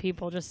the same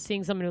people, just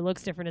seeing someone who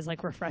looks different is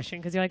like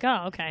refreshing because you're like,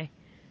 oh, okay,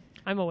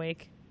 I'm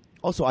awake.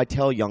 Also, I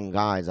tell young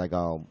guys, I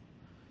go,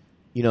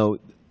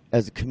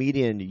 as a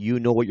comedian, you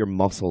know what your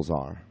muscles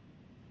are,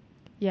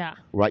 Yeah.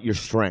 right? Your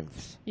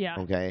strengths. Yeah.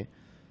 Okay.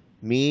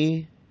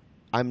 Me,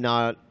 I'm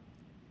not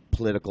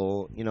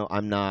political.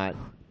 I'm not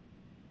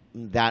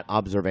that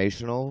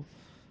observational.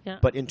 Yeah.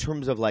 But in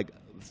terms of like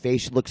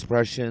facial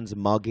expressions,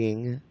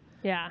 mugging,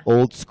 Yeah.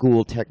 old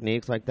school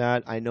techniques like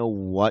that, I know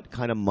what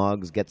kind of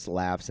mugs gets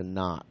laughs and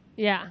not.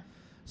 Yeah.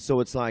 So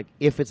it's like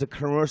if it's a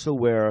commercial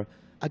where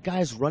a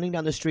guy's running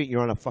down the street,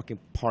 you're on a fucking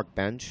park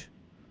bench,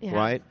 Yeah.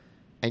 right?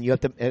 And you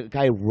have to, a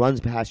guy runs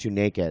past you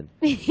naked,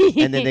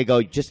 and then they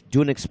go, just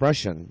do an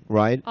expression,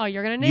 right? Oh,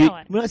 you're going to nail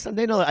it. Well,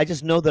 they know. I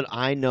just know that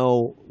I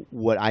know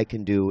what I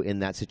can do in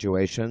that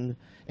situation,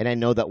 and I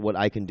know that what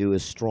I can do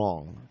is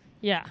strong,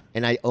 Yeah.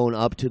 and I own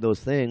up to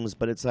those things.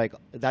 But it's like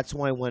that's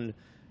why when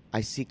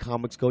I see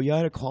comics go, yeah, I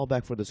had a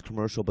callback for this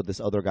commercial, but this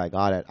other guy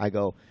got it. I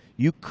go,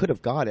 you could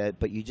have got it,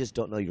 but you just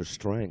don't know your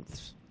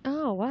strengths.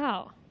 Oh,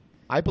 wow.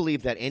 I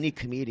believe that any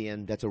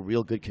comedian that's a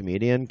real good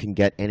comedian can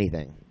get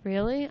anything.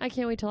 Really? I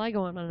can't wait till I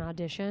go on an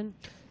audition.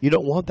 You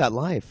don't want that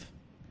life.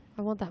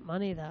 I want that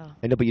money, though.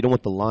 I know, but you don't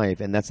want the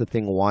life, and that's the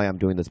thing why I'm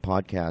doing this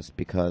podcast,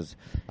 because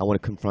I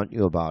want to confront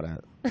you about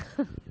it.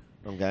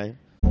 Okay?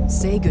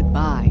 Say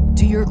goodbye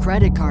to your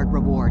credit card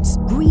rewards.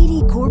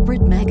 Greedy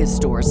corporate mega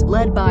stores,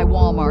 led by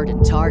Walmart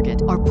and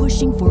Target, are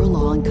pushing for a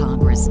law in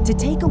Congress to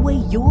take away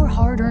your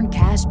hard-earned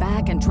cash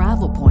back and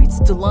travel points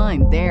to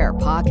line their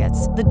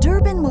pockets. The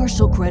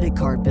Durbin-Marshall credit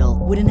card bill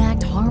would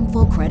enact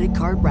harmful credit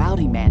card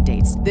routing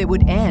mandates that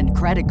would end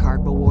credit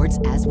card rewards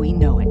as we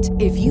know it.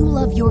 If you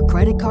love your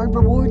credit card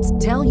rewards,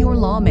 tell your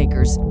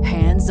lawmakers,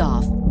 hands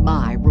off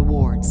my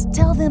rewards.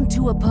 Tell them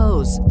to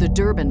oppose the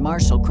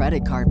Durbin-Marshall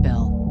credit card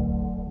bill.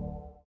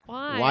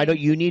 Why don't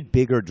you need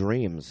bigger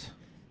dreams?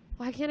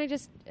 Why can't I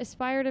just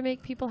aspire to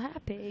make people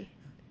happy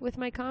with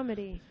my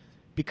comedy?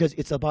 Because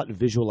it's about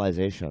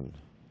visualization.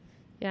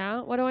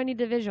 Yeah? What do I need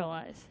to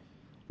visualize?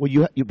 Well,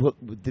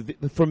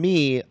 for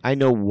me, I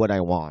know what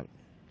I want.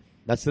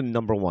 That's the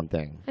number one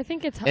thing. I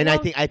think it's And I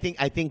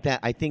think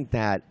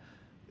that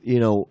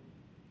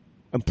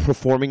I'm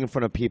performing in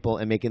front of people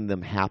and making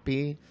them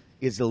happy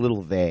is a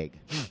little vague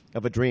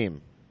of a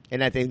dream,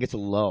 and I think it's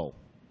low.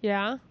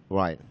 Yeah?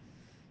 Right.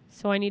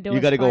 So I need to You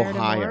got to go aspire to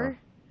higher. more?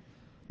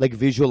 like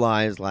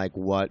visualize like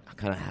what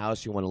kind of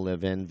house you want to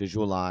live in,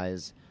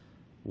 visualize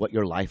what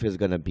your life is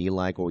going to be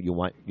like or what you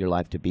want your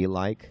life to be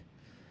like.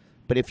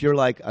 But if you're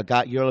like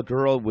you're a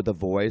girl with a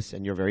voice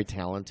and you're very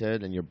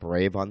talented and you're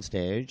brave on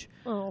stage,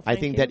 I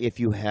think that if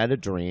you had a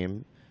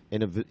dream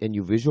and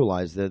you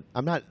visualize that,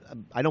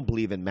 I don't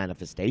believe in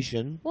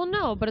manifestation. Well,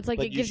 no, but it's like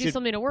But it you gives you should-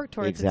 something to work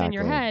towards. Exactly. It's in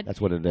your head. That's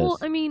what it is. Well,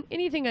 I mean,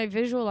 anything I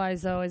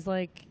visualize though is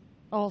like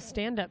all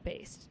stand-up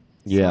based.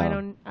 Yeah.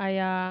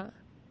 So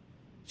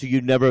So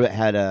you never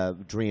had a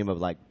dream of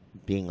like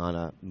being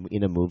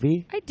in a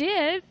movie? I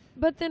did,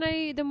 but then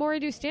the more I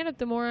do stand-up,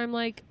 the more I'm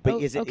like,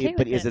 But is it? okay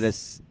But with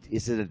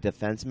is it a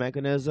defense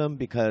mechanism?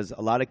 Because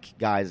a lot of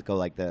guys go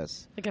like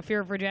this. like a fear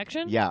of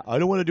rejection? Yeah, I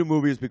don't want to do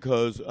movies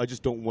because I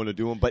just don't want to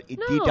do them. But deep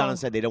down No.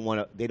 inside, they don't want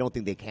to. They don't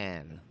think they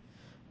can.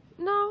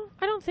 No,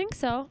 I don't think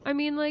so. I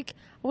mean, like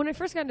when I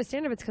first got into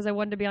stand-up, it's because I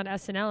wanted to be on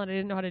SNL and I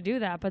didn't know how to do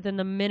that. But then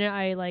the minute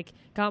I like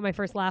got my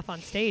first laugh on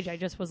stage, I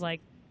just was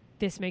like,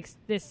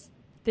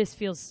 this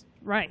feels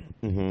right.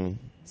 Mm-hmm.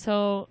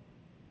 So,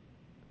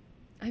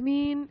 I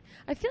mean,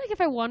 I feel like if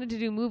I wanted to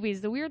do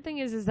movies, the weird thing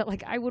is that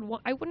like I don't know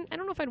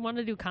if I'd want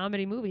to do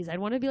comedy movies. I'd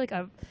want to be like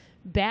a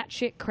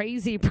batshit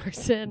crazy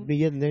person.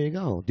 Yeah, there you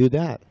go. Do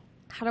that.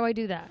 How do I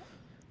do that?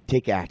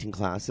 Take acting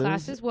classes.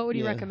 Classes? What would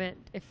you Yeah. recommend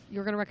if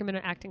you're going to recommend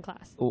an acting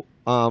class? Oh,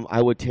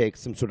 I would take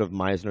some sort of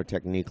Meisner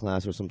technique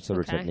class or some sort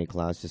of Okay. technique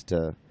class just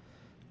to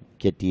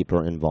get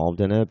deeper involved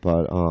in it.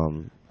 But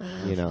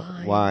you know,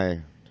 fine.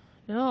 why?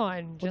 No,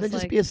 I'm just Well, then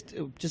like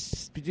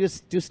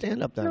just do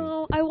stand up then.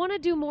 no. I want to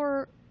do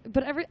more,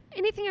 but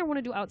anything I want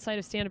to do outside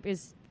of stand up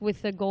is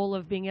with the goal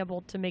of being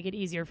able to make it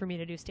easier for me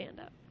to do stand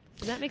up.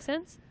 Does that make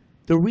sense?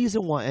 The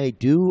reason why I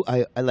do,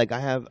 I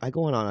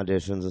go on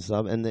auditions and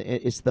stuff, and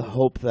it's the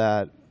hope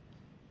that,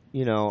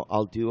 you know,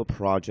 I'll do a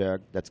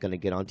project that's going to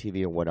get on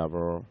TV or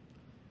whatever,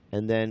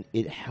 and then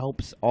it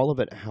helps. All of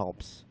it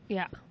helps.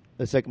 Yeah.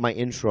 It's like my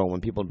intro when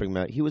people bring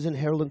me out. He was in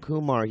Harold and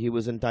Kumar. He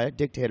was in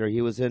Dictator.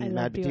 He was I in love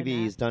Mad doing TV. that.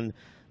 He's done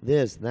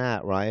this,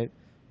 that, right?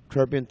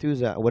 Curb Your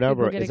Enthusiasm,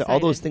 whatever. People get All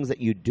those excited. things that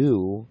you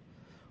do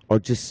are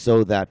just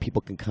so that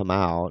people can come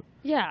out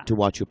Yeah. to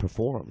watch you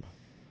perform.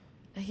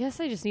 I guess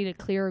I just need a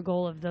clearer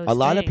goal of those A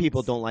lot of things.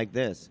 people don't like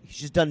this.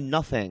 She's done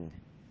nothing.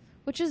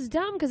 Which is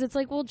dumb because it's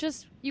like, well,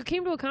 just you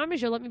came to a comedy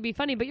show, let me be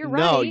funny. But you're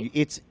No, right.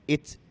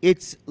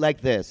 it's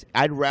like this.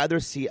 I'd rather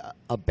see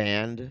a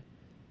band.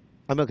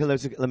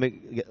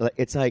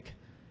 It's like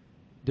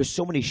there's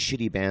so many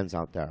shitty bands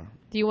out there.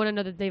 Do you want to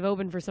know that they've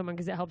opened for someone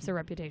because it helps their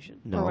reputation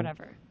No. or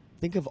whatever?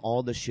 Think of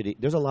all the shitty.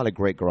 There's a lot of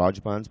great garage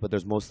bands, but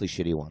there's mostly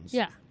shitty ones.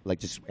 Yeah. Like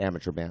just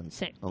amateur bands.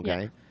 Same,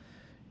 Okay. yeah.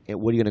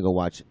 And what are you gonna go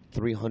watch?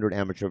 300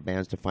 amateur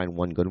bands to find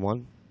one good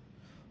one?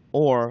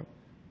 Or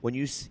when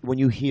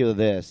you hear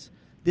this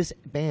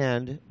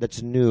band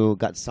that's new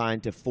got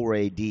signed to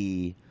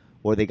 4AD,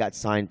 or they got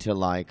signed to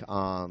like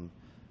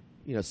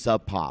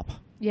Sub Pop,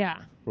 Yeah.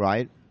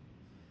 right?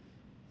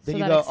 Then So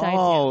you that go, excites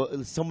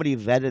oh, somebody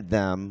vetted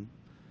them,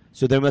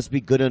 so they must be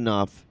good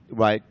enough,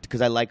 right?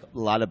 Because I like a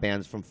lot of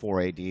bands from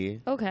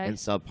 4AD Okay. and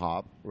Sub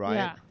Pop, right?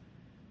 Yeah.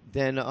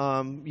 Then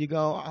you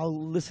go, I'll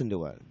listen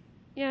to it.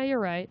 Yeah, you're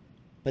right.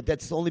 But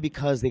that's only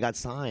because they got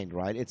signed,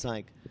 right? It's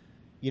like,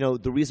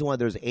 the reason why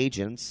there's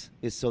agents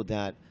is so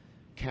that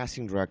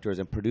casting directors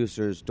and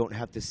producers don't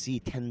have to see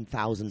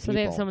 10,000 people. So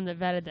they have someone that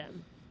vetted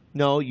them.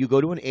 No, you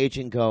go to an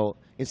agent and go,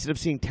 instead of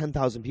seeing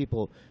 10,000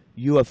 people,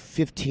 you have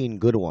 15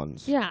 good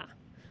ones. Yeah.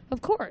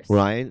 Of course.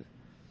 Right?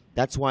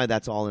 That's why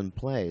that's all in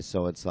play.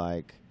 So it's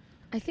like,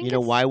 I think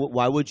why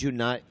would you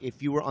not,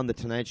 if you were on The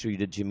Tonight Show, you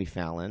did Jimmy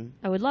Fallon,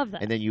 I would love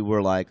that. and then you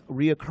were like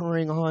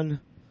reoccurring on,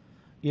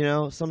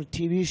 some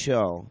TV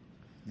show.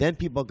 Then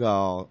people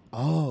go,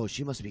 oh,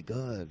 she must be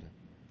good.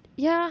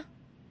 Yeah.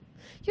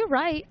 You're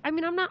right. I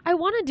mean, I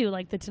want to do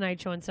like the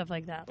Tonight Show and stuff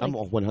like that. Like, I'm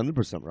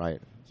 100%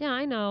 right. yeah,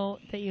 I know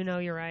that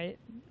you're right.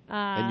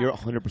 And you're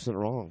 100%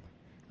 wrong.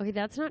 Okay,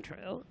 that's not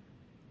true.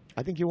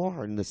 I think you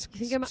are in this.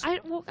 You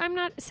think I'm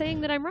not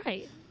saying that I'm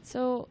right.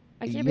 So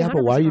I can't be Yeah,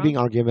 but why are you 100% being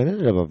wrong.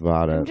 argumentative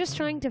about it? I'm just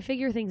trying to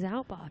figure things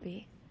out,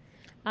 Bobby.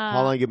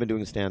 How long have you been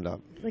doing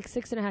stand-up? Like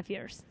 6.5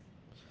 years.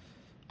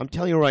 I'm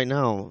telling you right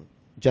now,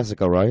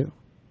 Jessica, right?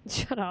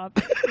 Shut up.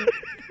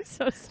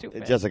 So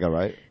stupid. Jessica,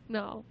 right?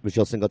 No.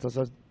 Michelle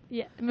Singleton.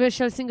 Yeah.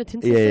 Michelle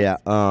Singleton. Yeah.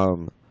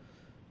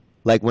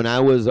 Like when I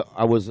was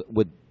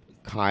with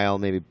Kyle,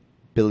 maybe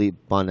Billy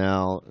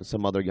Bonnell,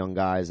 some other young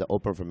guys that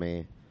opened for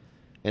me,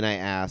 and I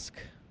asked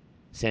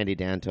Sandy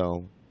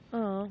Danto.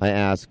 Oh. I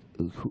asked,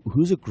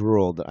 who's a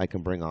girl that I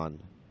can bring on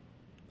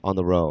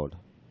the road?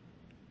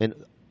 And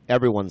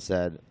everyone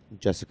said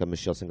Jessica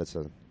Michelle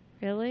Singleton.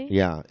 Really?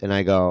 Yeah. And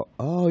I go,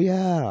 oh,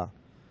 yeah.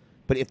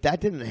 But if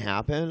that didn't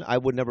happen, I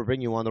would never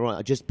bring you on the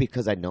road just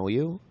because I know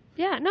you.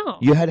 Yeah, no.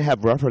 You had to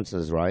have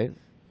references, right?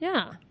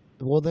 Yeah.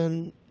 Well,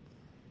 then.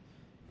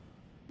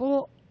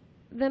 Well,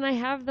 then I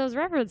have those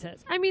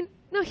references. I mean,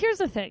 no, here's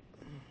the thing.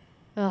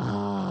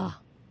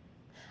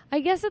 I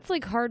guess it's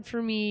like hard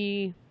for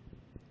me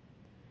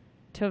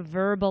to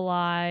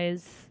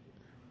verbalize.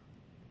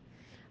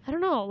 I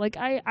don't know. Like,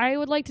 I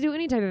would like to do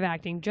any type of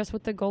acting just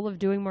with the goal of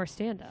doing more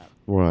stand-up.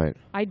 Right.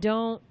 I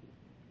don't...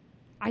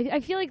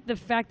 I feel like the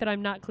fact that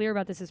I'm not clear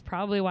about this is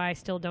probably why I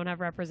still don't have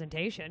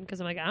representation.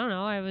 Because I'm like, I don't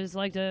know. I always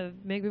like to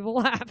make people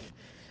laugh.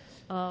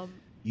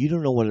 You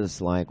don't know what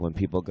it's like when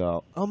people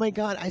go, oh, my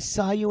God, I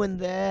saw you in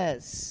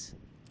this.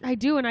 I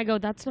do, and I go,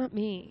 that's not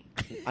me.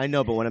 I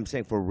know, but what I'm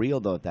saying, for real,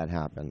 though, if that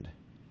happened,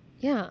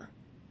 Yeah.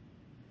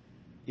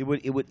 it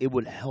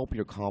would help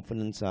your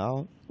confidence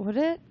out. Would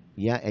it?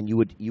 Yeah, and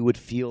you would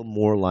feel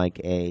more like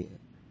a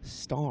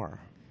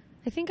star.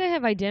 I think I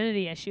have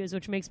identity issues,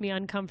 which makes me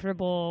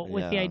uncomfortable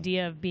with the Yeah.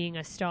 idea of being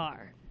a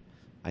star.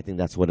 I think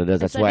that's what it is.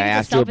 That's I why I think it's a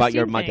asked you about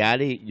self-esteem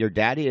thing. your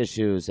daddy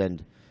issues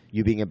and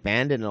you being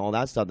abandoned and all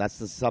that stuff. That's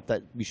the stuff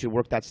that you should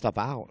work that stuff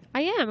out.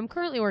 I am. I'm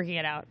currently working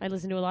it out. I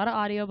listen to a lot of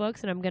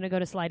audiobooks, and I'm going to go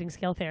to sliding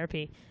scale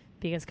therapy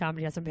because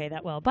comedy doesn't pay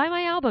that well. Buy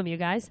my album, you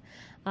guys.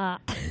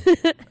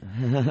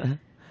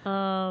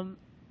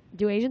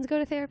 Do Asians go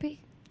to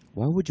therapy?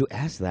 Why would you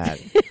ask that?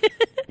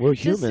 We're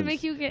humans. Just to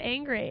make you get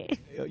angry.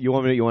 You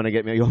want to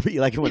get me? You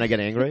like it when I get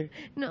angry?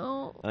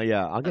 No. Oh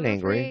yeah, I'll get I'm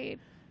angry. afraid.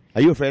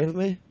 Are you afraid of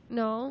me?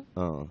 No.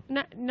 Oh.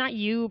 Not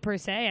you per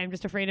se. I'm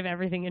just afraid of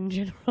everything in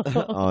general.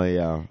 Oh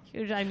yeah.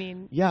 I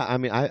mean. Yeah, I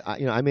mean, I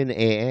I'm in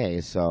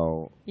AA,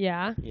 so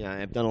Yeah. yeah,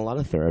 I've done a lot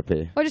of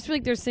therapy. I just feel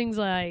like there's things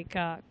like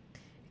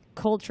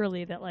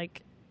culturally that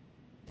like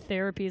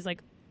therapy is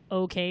like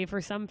okay for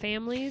some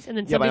families, and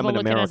then Yeah, some but I'm people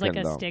an look at it as like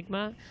American, a though.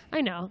 stigma.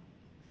 I know.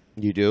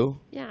 You do?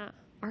 Yeah.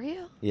 Are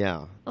you?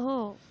 Yeah.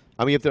 Oh.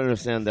 I mean, you have to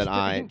understand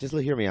that just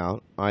hear me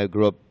out. I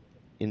grew up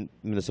in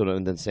Minnesota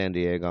and then San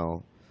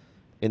Diego,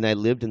 and I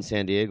lived in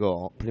San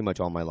Diego pretty much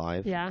all my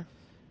life. Yeah.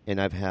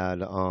 And I've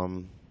had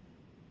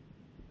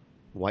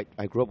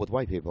I grew up with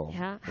white people.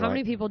 Yeah. How right?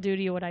 many people do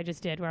to you what I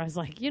just did? Where I was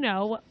like, what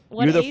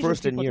You're the Asian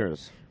first in people do?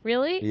 years.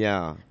 Really?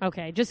 Yeah.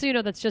 Okay. Just so you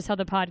know, that's just how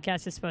the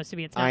podcast is supposed to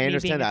be. It's not I me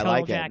understand being that. a I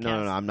total like it. jackass.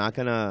 No. I'm not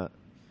gonna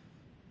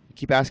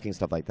keep asking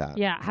stuff like that.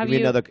 Yeah, have give me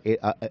you- another.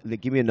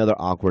 Give me another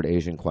awkward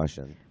Asian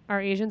question. Are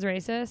Asians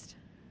racist?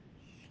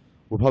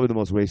 We're probably the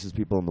most racist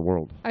people in the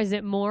world. Is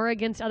it more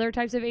against other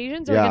types of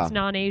Asians or Yeah. against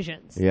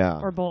non-Asians? Yeah.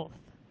 Or both?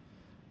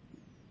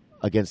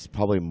 Against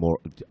probably more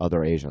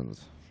other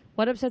Asians.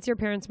 What upsets your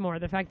parents more,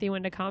 the fact that you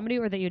went into comedy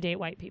or that you date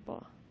white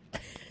people?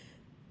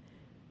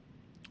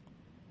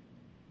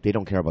 They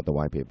don't care about the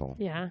white people.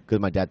 Yeah. Because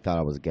my dad thought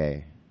I was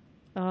gay.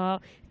 I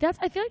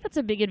feel like that's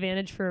a big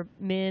advantage for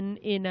men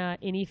in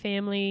any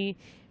family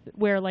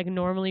where like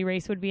normally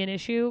race would be an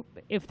issue.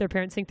 If their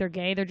parents think they're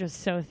gay, they're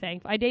just so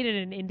thankful. I dated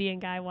an Indian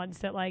guy once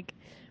that like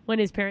when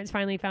his parents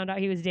finally found out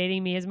he was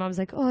dating me, his mom's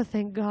like, "Oh,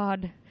 thank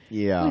God.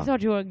 Yeah. We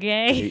thought you were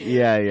gay."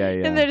 Yeah.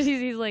 And then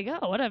he's like,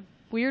 "Oh, what a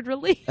weird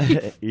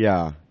relief."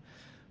 Yeah.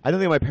 I don't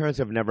think my parents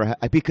have never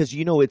had, because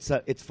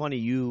it's funny,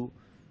 you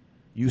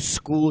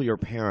school your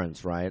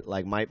parents, right?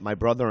 Like my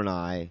brother and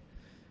I,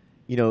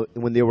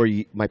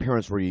 when my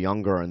parents were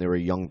younger and they were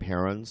young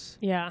parents,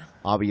 Yeah.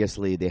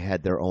 obviously they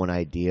had their own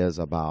ideas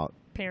about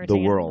Parenting the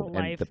and world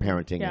life. and the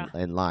parenting Yeah.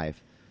 and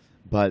life.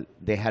 But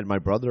they had my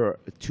brother,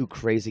 two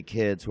crazy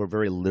kids who were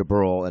very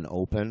liberal and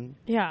open.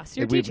 Yeah. So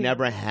you're Like, we've teaching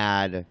never them.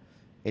 had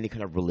any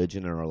kind of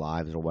religion in our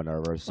lives or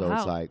whatever. So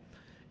it's Wow. like,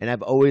 and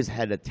I've always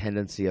had a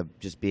tendency of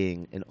just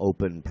being an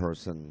open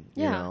person,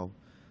 you Yeah. know?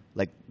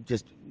 Like,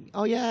 just,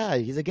 oh yeah,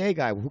 he's a gay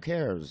guy, who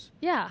cares?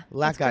 Yeah.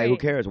 Black that's guy, who great.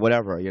 cares?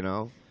 Whatever, you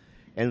know?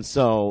 And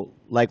so,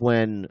 like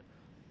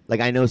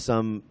I know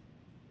some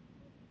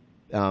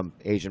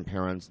Asian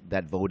parents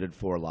that voted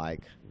for,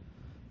 like,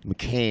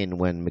 McCain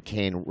when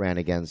McCain ran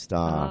against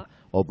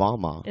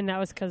Obama. And that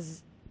was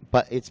because,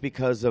 But it's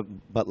because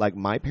but like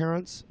my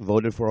parents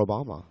voted for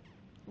Obama.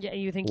 yeah,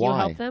 you think Why? you'll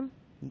help them?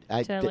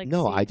 No,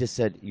 see- I just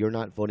said you're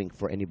not voting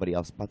for anybody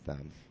else but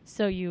them.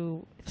 So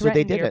you So they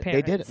threatened did your it.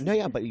 parents. They did it. No,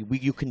 yeah, but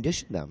you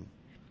conditioned them.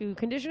 You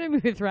condition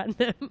them, you threaten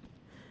them.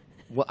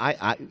 Well, I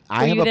Were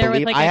have you a there with,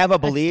 belief. like, I a- have a a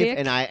belief, stick?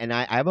 and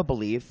I have a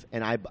belief,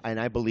 and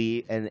I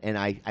believe, and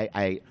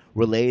I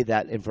relay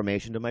that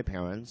information to my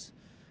parents,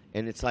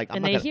 and it's like I'm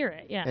And not they gonna- hear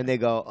it, yeah. and they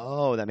go,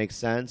 oh, that makes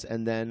sense,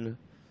 and then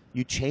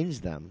you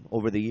change them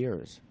over the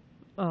years.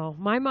 Oh,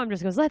 my mom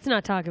just goes, let's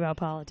not talk about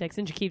politics.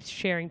 And she keeps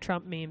sharing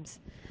Trump memes.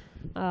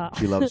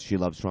 She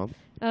loves Trump.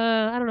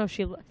 I don't know if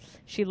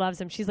she loves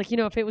him. She's like,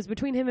 if it was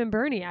between him and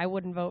Bernie, I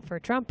wouldn't vote for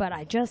Trump, but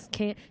I just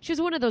can't. She was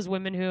one of those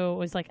women who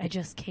was like, I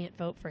just can't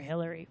vote for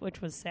Hillary,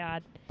 which was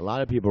sad. A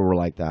lot of people were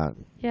like that.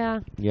 Yeah.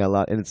 Yeah, a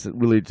lot, and it's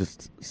really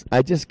just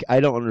I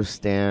don't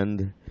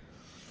understand.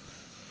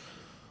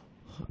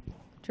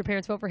 Did your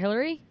parents vote for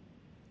Hillary?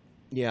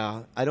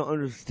 Yeah, I don't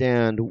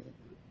understand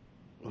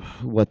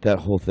what that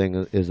whole thing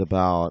is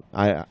about.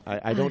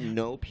 I don't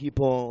know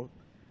people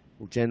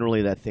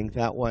generally that think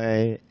that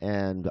way,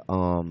 and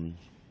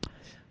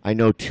I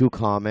know two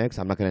comics.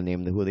 I'm not going to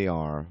name who they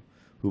are,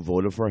 who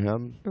voted for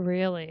him.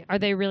 Really? Are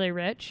they really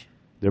rich?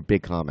 They're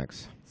big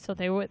comics. So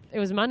it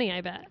was money,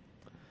 I bet.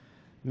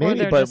 Maybe,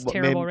 they're but just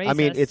terrible I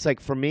mean, racists. it's like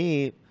for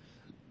me,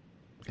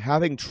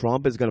 having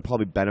Trump is going to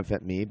probably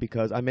benefit me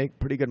because I make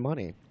pretty good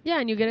money. Yeah,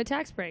 and you get a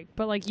tax break.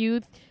 But like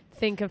you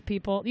think of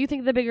people, you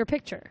think of the bigger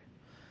picture.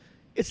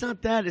 It's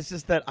not that. It's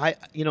just that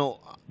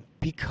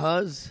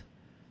because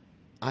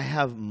I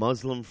have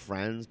Muslim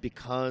friends,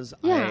 because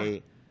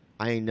I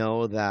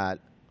know that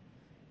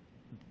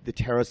the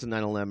terrorists of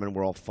 9/11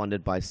 were all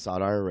funded by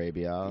Saudi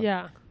Arabia.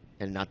 Yeah.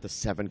 And not the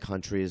 7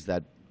 countries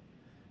that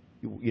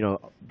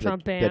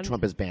Trump that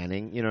Trump is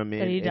banning. You know what I mean?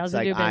 That he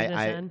doesn't do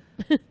business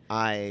in.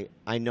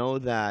 I know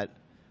that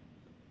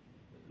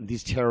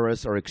these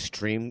terrorists are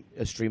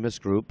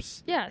extremist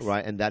groups. Yes.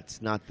 Right, and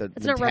that's not the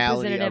It's not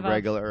mentality representative of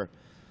regular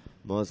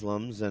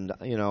Muslims. And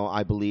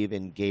I believe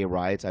in gay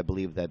rights. I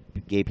believe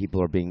that gay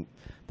people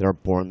are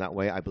born that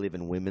way. I believe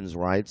in women's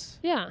rights.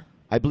 Yeah.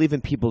 I believe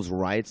in people's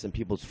rights and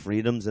people's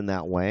freedoms in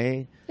that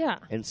way. Yeah.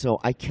 And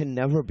so I can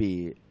never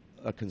be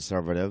a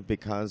conservative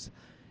because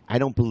I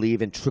don't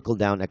believe in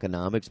trickle-down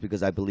economics,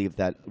 because I believe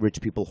that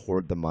rich people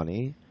hoard the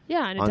money.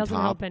 Yeah, and it on doesn't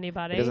top. help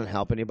anybody. It doesn't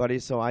help anybody.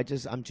 So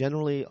I'm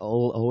generally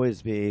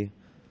always be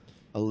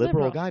a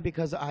liberal guy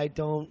because I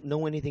don't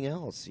know anything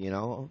else,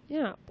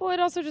 Yeah. Well, it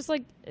also just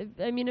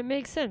it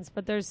makes sense.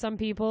 But there's some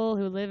people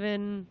who live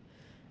in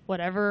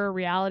whatever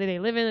reality they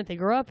live in, that they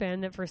grew up in,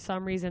 that for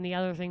some reason the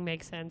other thing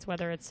makes sense,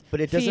 whether it's But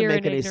it doesn't fear make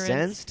and any ignorance.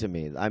 sense to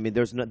me. I mean,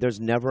 there's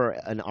never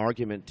an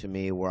argument to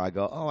me where I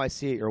go, oh, I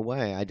see it your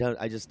way. I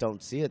just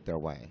don't see it their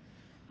way.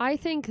 I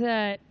think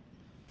that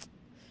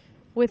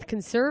with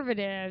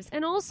conservatives,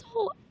 and also,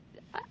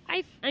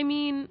 I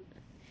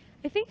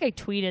think I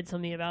tweeted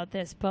something about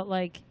this, but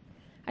I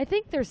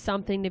think there's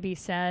something to be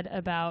said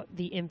about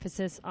the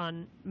emphasis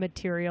on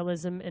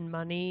materialism and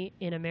money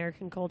in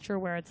American culture,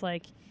 where it's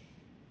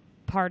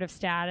part of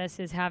status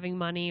is having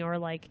money or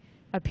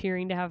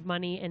appearing to have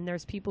money, and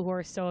there's people who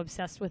are so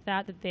obsessed with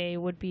that they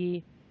would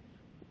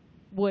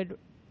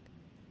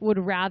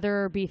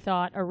rather be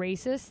thought a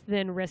racist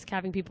than risk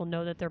having people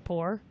know that they're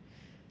poor,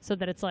 so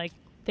that it's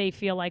they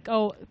feel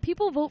oh,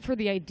 people vote for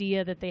the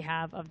idea that they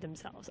have of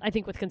themselves. I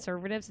think with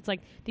conservatives, it's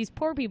these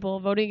poor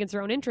people voting against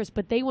their own interests,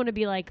 but they want to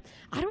be I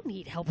don't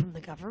need help from the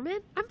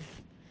government.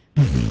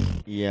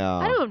 Yeah.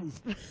 I don't.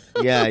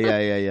 Yeah.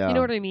 You know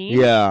what I mean?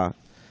 Yeah.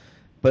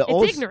 But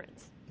it's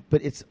ignorance.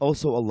 But it's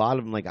also a lot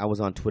of them. I was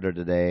on Twitter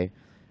today.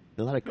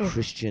 A lot of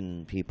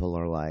Christian people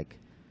are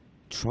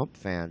Trump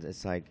fans.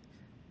 It's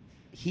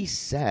he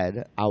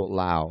said out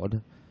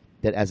loud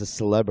that as a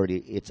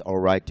celebrity, it's all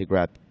right to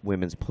grab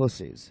women's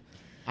pussies.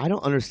 I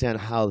don't understand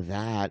how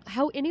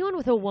anyone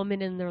with a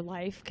woman in their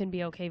life can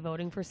be okay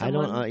voting for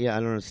someone. I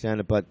don't understand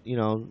it. But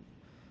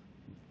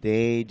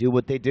they do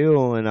what they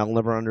do, and I'll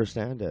never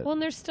understand it. Well,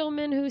 and there's still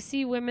men who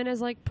see women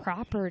as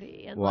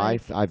property. And well,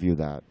 I view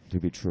that to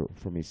be true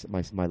for me,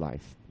 my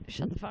life.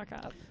 Shut the fuck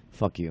up.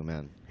 Fuck you,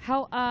 man.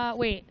 How?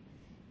 Wait,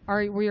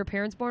 were your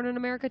parents born in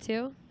America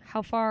too?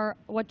 How far?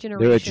 What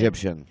generation? They're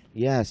Egyptian.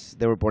 Yes,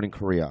 they were born in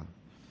Korea.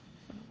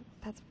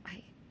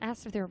 I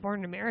asked if they were born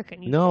in America.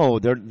 And No,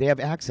 they have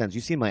accents.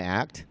 You see my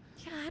act?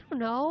 Yeah, I don't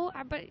know,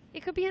 but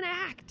it could be an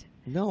act.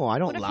 No, I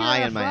don't lie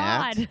in my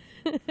act.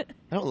 I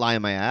don't lie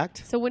in my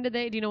act. So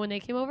do you know when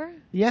they came over?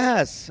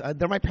 Yes,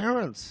 they're my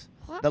parents.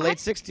 What? The late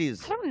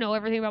 60s. I don't know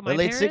everything about my The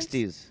late parents.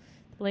 60s.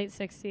 Late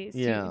 60s.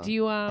 Yeah. Do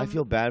you I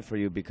feel bad for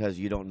you because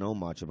you don't know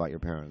much about your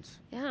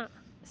parents. Yeah.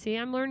 See,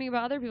 I'm learning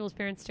about other people's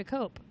parents to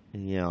cope.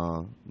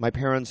 Yeah. My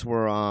parents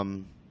were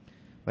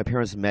my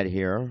parents met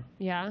here.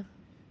 Yeah.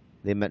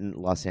 They met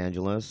in Los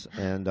Angeles,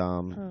 and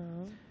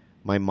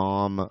my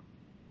mom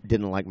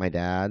didn't like my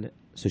dad,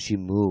 so she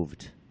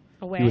moved.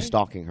 Away. He was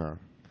stalking her.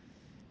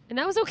 And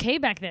that was okay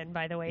back then,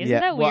 by the way. Isn't yeah,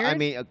 that weird? well, I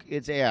mean,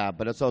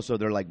 but it's also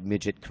they're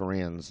midget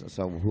Koreans,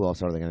 so who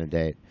else are they going to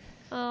date?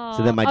 Oh,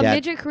 so then my a dad,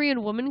 midget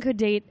Korean woman could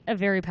date a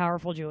very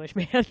powerful Jewish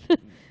man.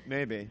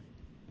 Maybe.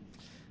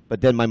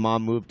 But then my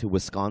mom moved to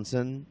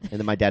Wisconsin, and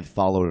then my dad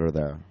followed her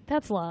there.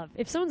 That's love.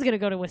 If someone's going to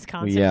go to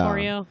Wisconsin for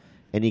you.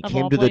 And he of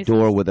came all to the places.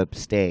 door with a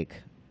steak.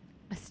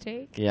 A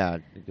steak? Yeah,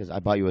 because I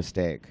bought you a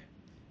steak.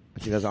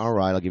 She goes, all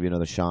right, I'll give you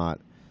another shot.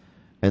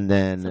 And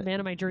then It's a man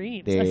of my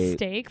dreams. They, a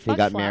steak? They Fuck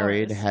got flowers.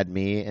 married, had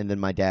me, and then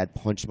my dad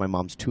punched my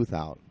mom's tooth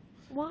out.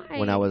 Why?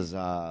 When I was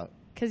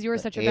because you were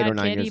such a 8 bad or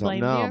 9 kid, he years old.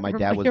 blamed No, you? my Or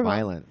dad was your mom?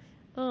 violent.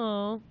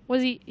 Oh,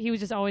 was he? He was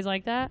just always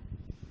like that.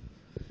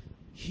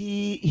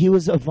 He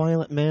was a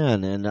violent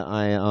man, and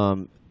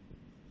I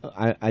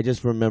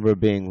just remember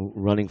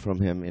running from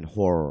him in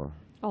horror.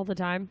 All the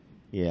time.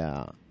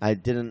 Yeah, I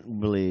didn't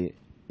really.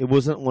 It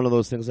wasn't one of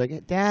those things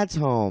Dad's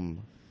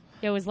home.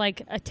 It was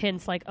like a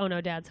tense, oh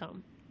no, Dad's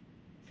home.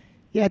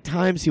 Yeah, at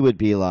times he would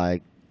be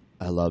like,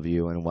 I love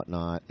you and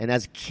whatnot. And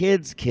as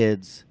kids,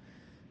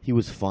 he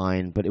was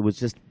fine, but it was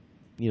just,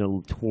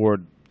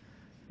 toward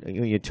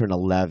when you turn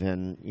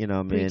 11,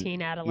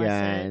 Preteen, adolescent.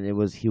 Yeah,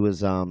 and he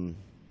was,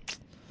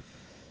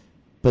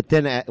 but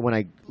then when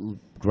I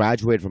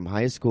graduated from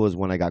high school is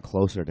when I got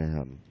closer to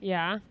him.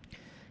 Yeah.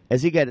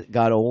 As he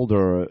got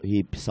older,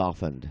 he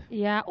softened.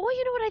 Yeah. Well,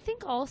 you know what? I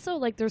think also,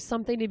 there's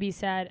something to be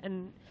said,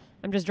 and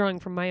I'm just drawing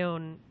from my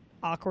own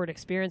awkward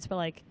experience,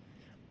 but,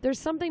 there's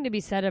something to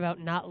be said about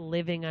not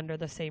living under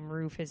the same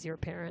roof as your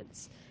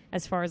parents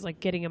as far as,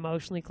 getting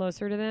emotionally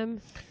closer to them.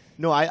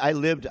 No, I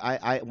lived,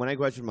 when I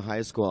graduated from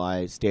high school,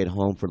 I stayed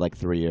home for,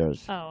 3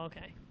 years. Oh,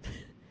 okay.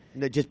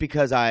 No, just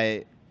because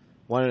I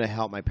wanted to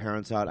help my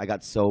parents out. I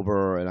got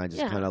sober, and I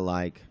just Yeah. kind of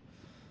like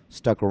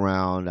stuck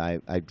around.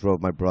 I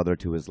drove my brother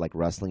to his like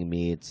wrestling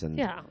meets, and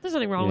Yeah, there's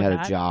nothing wrong he with had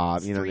that. a job,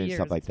 It's you know, 3 and years,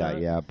 stuff like it's that.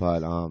 not- Yeah,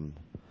 but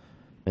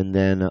and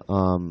then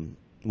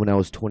when I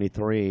was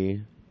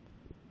 23,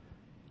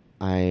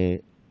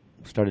 I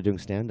started doing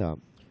stand up.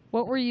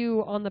 What were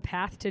you on the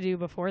path to do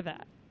before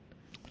that?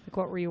 Like,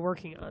 what were you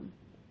working on?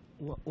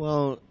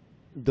 Well,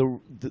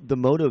 the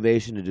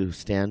motivation to do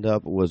stand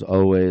up was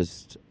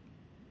always,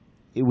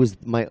 it was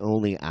my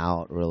only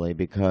out really,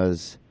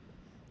 because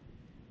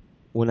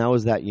when I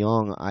was that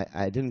young,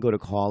 I didn't go to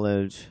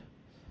college.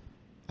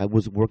 I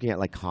was working at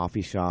like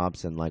coffee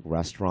shops and like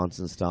restaurants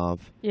and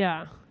stuff.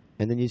 Yeah,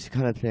 And then you just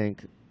kind of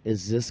think,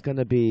 is this going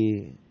to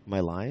be my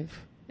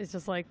life? it's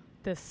just like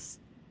this,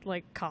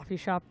 like coffee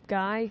shop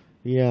guy.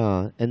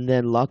 Yeah. And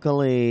then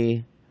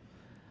luckily,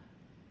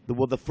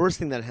 the first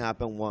thing that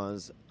happened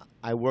was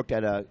I worked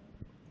at a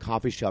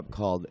coffee shop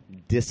called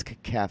Disc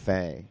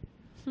Cafe.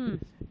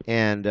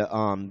 And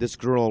this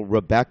girl,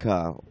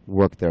 Rebecca,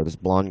 worked there, this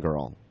blonde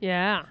girl.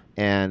 Yeah.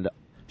 And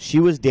she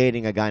was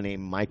dating a guy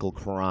named Michael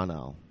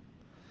Carano.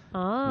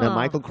 Oh. Now,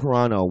 Michael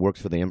Carano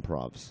works for the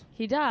Improvs.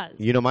 He does.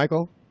 You know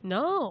Michael?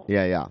 No.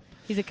 Yeah, yeah.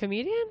 He's a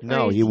comedian?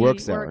 No, Or he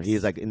works there.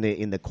 He's like in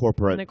the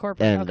corporate, In the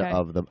corporate, end okay.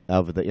 of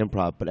the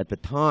Improv. But at the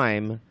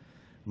time,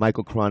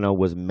 Michael Carano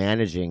was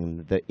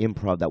managing the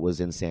Improv that was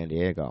in San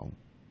Diego.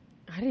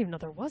 I didn't even know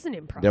there was an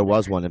improv. There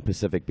was one in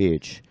Pacific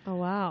Beach. Oh,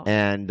 wow.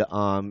 And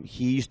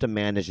he used to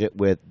manage it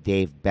with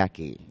Dave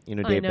Becky. You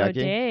know Dave I know Becky?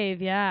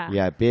 Dave, yeah.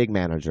 Yeah, big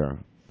manager.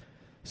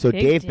 So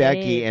Big Dave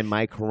Becky Dave. and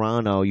Mike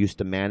Carano used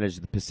to manage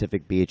the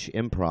Pacific Beach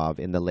Improv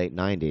in the late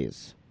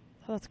 90s.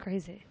 Oh, that's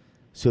crazy.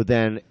 So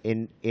then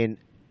in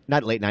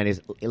not late 90s,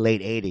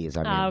 late 80s, I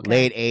mean. Ah, okay.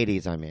 Late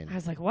 80s, I mean. I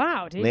was like,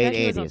 wow, Dave Late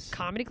Becky was 80s. a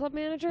comedy club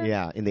manager?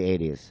 Yeah, in the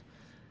 80s.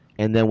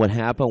 And then what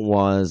happened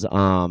was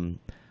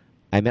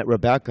I met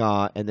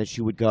Rebecca, and then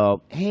she would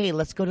go, hey,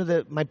 let's go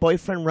to my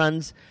boyfriend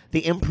runs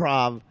the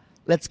Improv.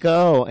 Let's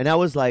go. And I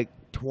was like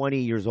 20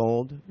 years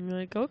old. I'm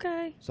like,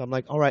 okay. So I'm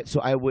like, all right. So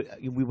I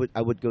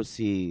would go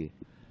see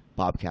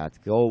Bobcat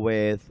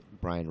Goldthwait,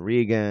 Brian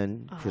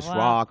Regan, Oh, Chris wow.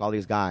 Rock, all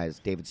these guys,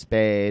 David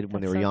Spade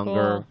when they That's were so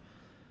younger, cool.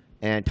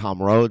 and Tom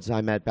Rhodes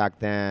I met back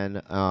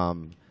then.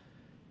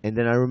 And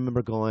then I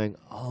remember going,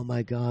 oh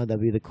my God, that'd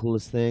be the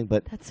coolest thing.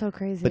 But That's so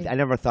crazy. I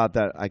never thought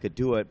that I could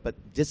do it.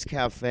 But Disc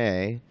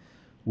Cafe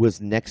was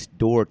next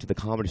door to the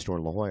Comedy Store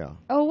in La Jolla.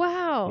 oh,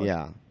 wow.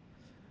 Yeah.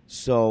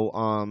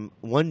 So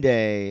one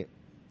day,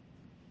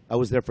 I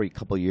was there for a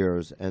couple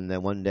years, and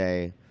then one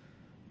day,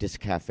 Disc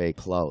Cafe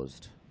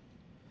closed.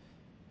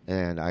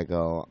 And I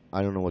go,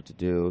 I don't know what to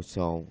do,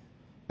 so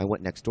I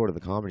went next door to the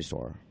Comedy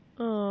Store,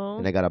 Oh.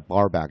 and I got a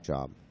bar back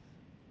job.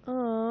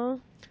 Oh.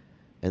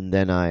 And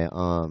then I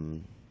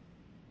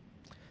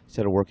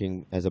started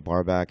working as a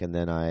bar back, and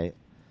then I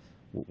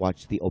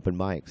watched the open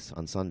mics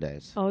on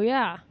Sundays. Oh,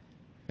 yeah.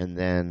 And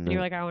then And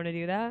you're like, I want to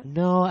do that?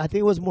 no, I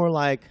think it was more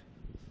like,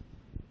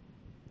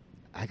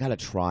 I gotta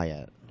try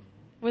it.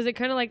 Was it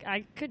kind of like,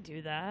 I could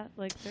do that?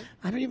 Like,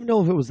 I don't even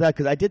know if it was that,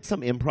 because I did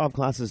some improv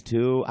classes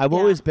too. I've Yeah.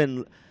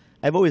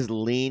 always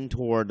leaned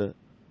toward,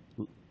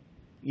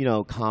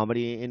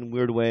 comedy in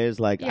weird ways.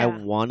 Like I Yeah.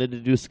 wanted to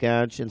do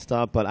sketch and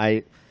stuff, but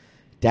I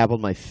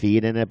dabbled my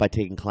feet in it by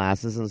taking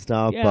classes and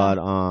stuff.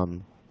 Yeah.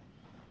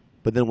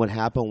 But then what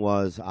happened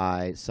was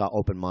I saw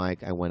open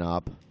mic. I went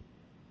up,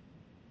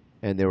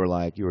 and they were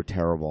like, "You were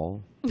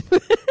terrible."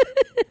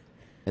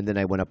 And then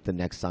I went up the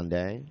next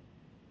Sunday,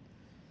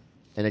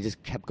 and I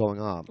just kept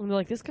going up. I'm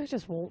like, this guy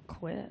just won't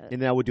quit.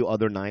 And then I would do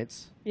other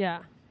nights.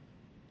 Yeah.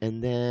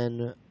 And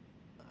then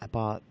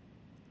about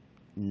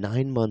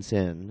 9 months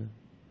in,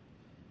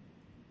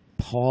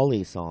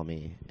 Paulie saw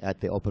me at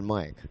the open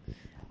mic.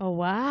 Oh,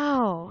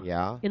 wow.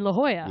 Yeah? In La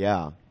Jolla?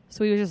 Yeah.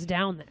 So he was just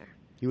down there.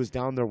 He was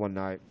down there one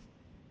night,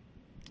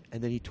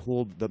 and then he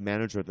told the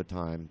manager at the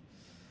time,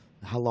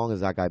 how long has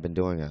that guy been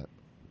doing it?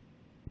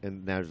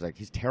 And the manager's like,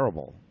 he's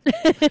terrible. You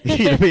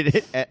know what I mean?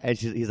 And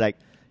he's like,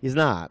 he's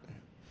not.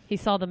 He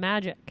saw the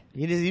magic.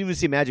 He didn't even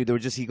see magic. They were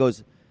just, he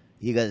goes,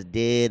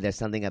 dude, there's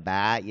something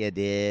about you,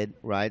 dude,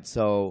 right?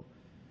 So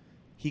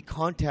he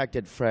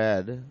contacted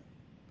Fred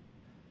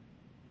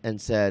and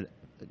said,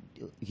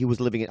 he was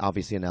living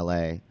obviously in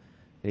L.A.,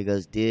 and he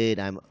goes, dude,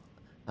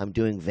 I'm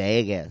doing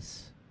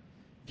Vegas.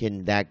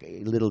 Can that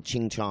little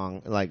ching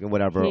chong, like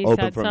whatever, He open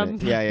said for me?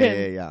 something.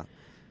 Yeah.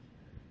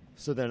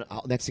 So then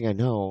next thing I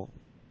know,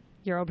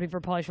 You're opening for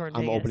Pauly Shore in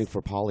I'm Vegas. opening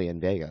for Pauly in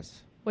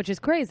Vegas. Which is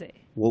crazy.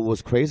 What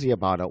was crazy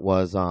about it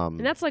was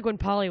And that's like when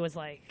Pauly was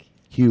like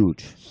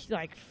huge.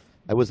 like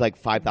It was like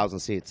 5,000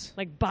 seats.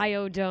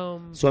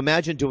 Biodome So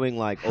imagine doing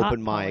like Hot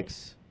open Pauly.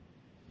 mics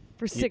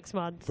for 6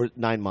 months. for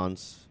 9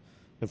 months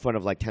in front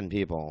of like 10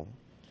 people,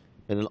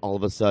 and then all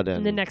of a sudden,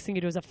 And the next thing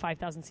you do is a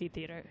 5,000 seat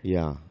theater.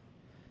 yeah.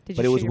 Did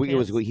But you it was shit your it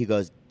was pants? he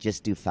goes,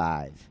 just do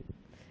 5.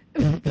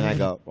 And I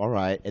go, all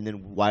right. And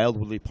then Wild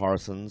Willie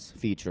Parsons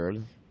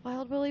featured.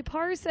 Wild Willie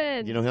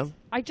Parsons. You know him?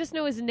 I just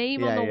know his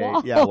name on the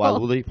wall. Yeah,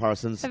 Wild Willie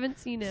Parsons Haven't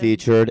seen him.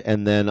 featured,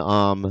 and then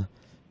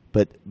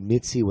but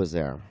Mitzi was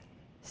there.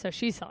 So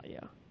she saw you.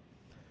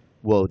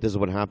 well, this is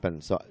what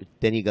happened. So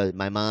then he goes,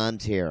 my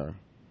mom's here.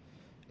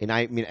 And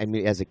I mean,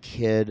 as a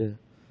kid,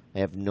 I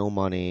have no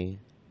money.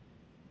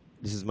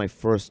 This is my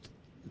first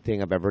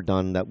thing I've ever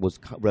done that was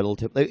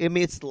relative. I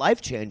mean, it's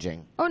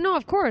life-changing. Oh, no,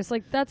 of course.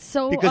 Like, that's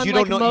so Because you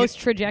unlike don't know- most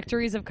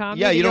trajectories of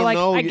comedy. Yeah, you You're don't like,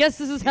 know- I guess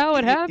this is how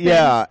it happens.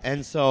 Yeah,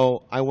 and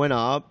so I went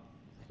up,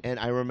 and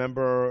I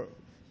remember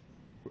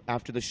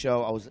after the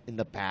show, I was in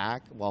the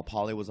back while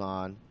Polly was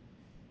on,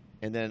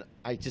 and then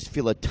I just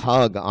feel a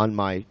tug on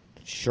my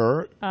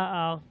shirt,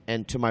 Uh-oh.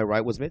 and to my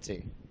right was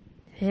Mitzi.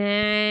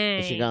 Hey.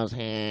 And she goes,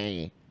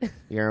 hey,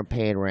 you're a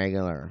paid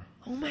regular.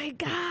 Oh, my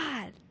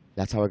God.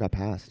 That's how I got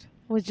passed.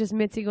 Was just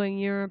Mitzi going,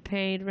 you're a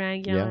paid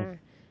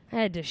regular. I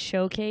had to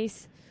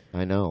showcase.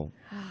 I know.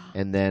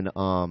 And then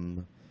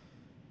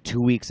 2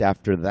 weeks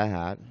after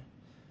that,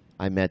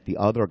 I met the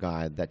other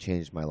guy that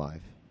changed my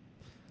life.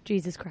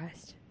 Jesus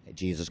Christ.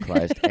 Jesus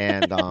Christ.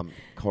 And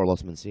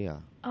Carlos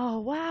Mencia. Oh,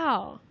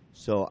 wow.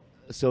 So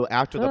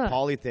after the Ugh.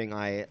 Poly thing,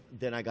 I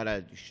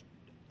got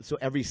so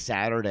every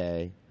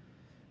Saturday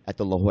at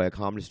the La Jolla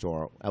Comedy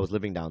Store, I was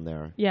living down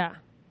there. Yeah.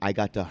 I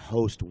got to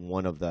host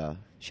one of the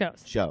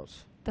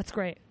shows. That's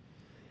great.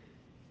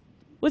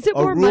 Was it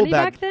more money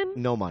back then?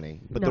 No money.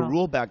 But the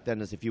rule back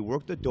then is if you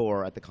work the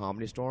door at the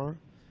Comedy Store,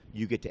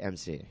 you get to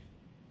MC.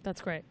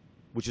 That's great.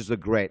 Which is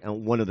great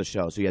on one of the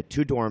shows. So you had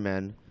two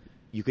doormen.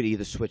 You could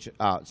either switch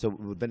out. So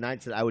the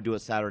nights that I would do a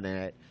Saturday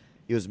night,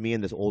 it was me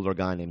and this older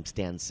guy named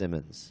Stan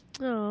Simmons.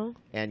 Oh.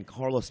 And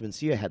Carlos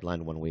Mencia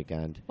headlined one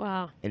weekend.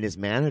 Wow. And his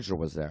manager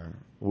was there,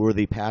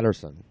 Worthy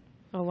Patterson.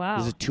 Oh, wow.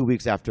 This is 2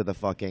 weeks after the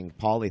fucking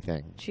Poly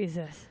thing.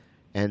 Jesus.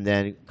 And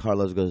then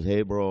Carlos goes,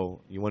 hey,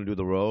 bro, you want to do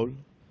the road?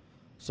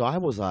 So I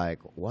was like,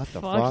 what the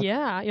fuck?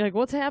 Yeah. You're like,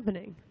 what's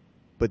happening?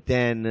 But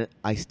then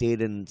I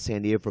stayed in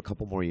San Diego for a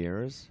couple more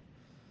years.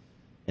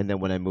 And then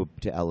when I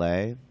moved to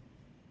L.A.,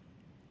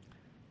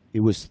 it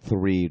was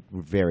 3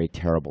 very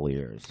terrible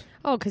years.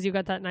 Oh, because you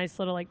got that nice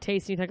little like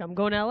taste, and you think I'm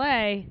going to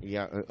L.A.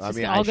 Yeah, I just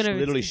mean, all I gonna-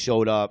 literally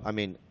showed up. I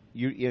mean,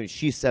 you know,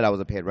 she said I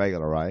was a paid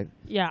regular, right?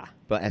 Yeah,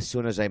 But as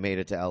soon as I made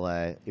it to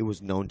L.A., it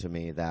was known to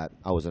me that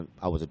I was a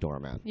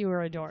doorman, you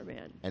were a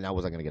doorman. and I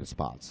wasn't going to get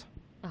spots.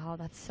 Oh,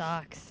 that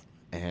sucks.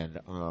 And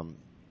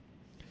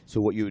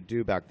so what you would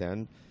do back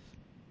then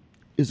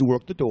is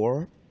work the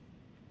door,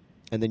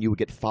 and then you would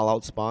get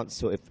fallout spots.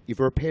 So if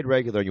you're a paid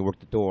regular and you work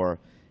the door,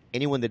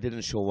 anyone that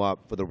didn't show up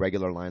for the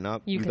regular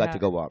lineup, you could got have to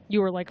go up.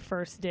 You were like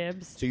first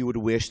dibs. So you would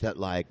wish that,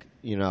 like,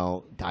 you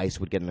know, Dice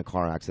would get in a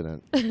car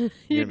accident. You know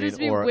You'd what I just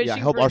mean? be Or wishing I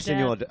hope for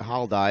Arsenio death.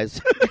 Hall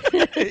dies.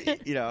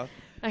 You know.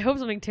 I hope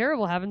something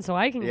terrible happens so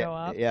I can Yeah, go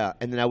up. yeah.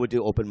 And then I would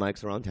do open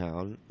mics around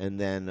town, and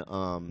then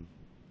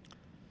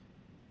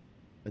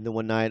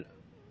one night.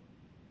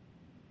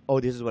 Oh,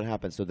 this is what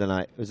happened. So then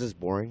is this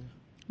boring?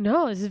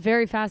 No, this is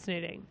very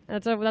fascinating.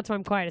 That's why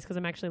I'm quiet. Is because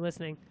I'm actually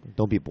listening.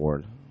 Don't be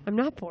bored. I'm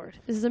not bored.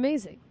 This is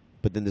amazing.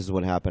 But then this is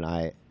what happened.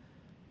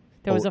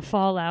 There was a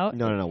fallout.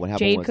 No. What happened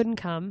Jade was couldn't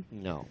come.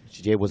 No,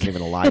 Jade wasn't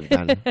even alive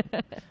then.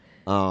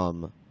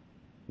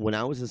 When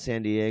I was in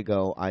San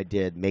Diego, I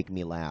did Make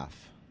Me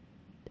Laugh.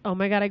 Oh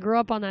my God, I grew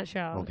up on that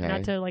show. Okay.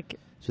 Not to like.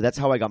 So that's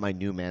how I got my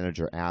new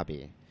manager,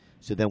 Abby.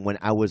 So then when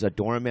I was a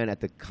doorman at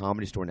the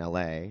Comedy Store in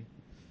L.A.,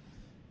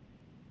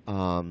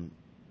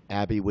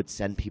 Abby would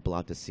send people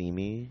out to see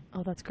me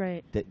Oh, that's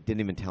great. that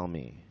didn't even tell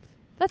me.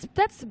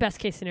 That's the best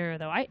case scenario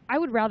though. I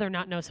would rather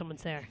not know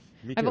someone's there.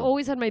 Me I've too.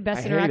 always had my best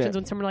I hate interactions it.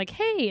 when someone are like,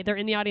 "Hey, they're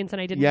in the audience and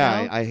I didn't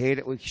Yeah, know." I hate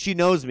it. She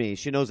knows me.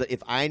 She knows that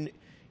I'm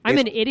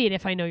an idiot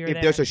if I know you're if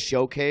there. there's a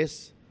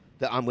showcase,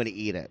 that I'm going to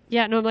eat it.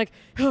 Yeah, no, I'm like,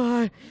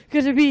 oh,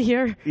 good to be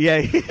here. Yeah,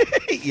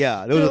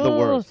 yeah, those are the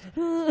worst.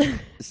 Oh.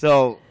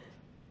 So,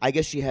 I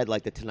guess she had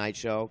like the Tonight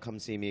Show come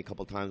see me a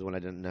couple times when I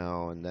didn't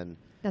know, and then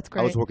That's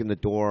I was great. working the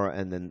door,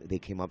 and then they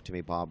came up to me,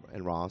 Bob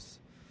and Ross,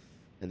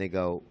 and they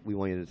go, "We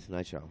want you to do the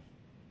Tonight Show."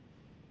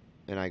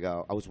 And I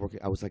go, I was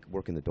like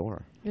working the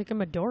door, You're like,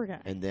 I'm a door guy.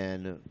 and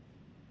then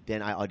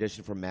I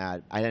auditioned for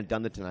Mad. I hadn't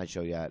done the Tonight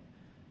Show yet.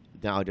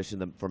 Then I auditioned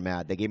them for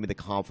Mad. They gave me the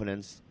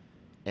confidence,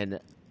 and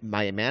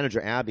my manager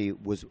Abby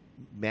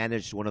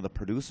managed one of the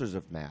producers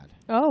of Mad.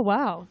 Oh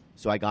wow.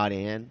 So I got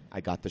in,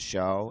 I got the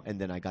show, and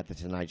then I got the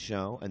Tonight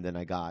Show, and then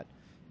I got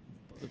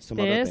some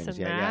other This things. and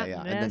Yeah, that yeah.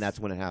 and And then this. that's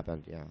when it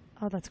happened. Yeah,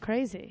 Oh, that's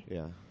crazy.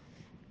 yeah.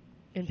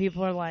 And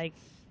people are like,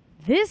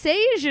 this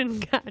Asian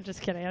guy.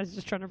 Just kidding. I was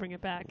just trying to bring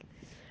it back.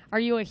 Are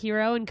you a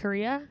hero in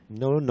Korea?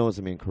 No one knows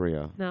me in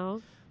Korea.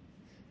 No.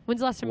 When's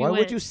the last time Why you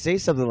went? would you say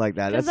something like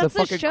that? 'Cause That's the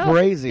fucking show.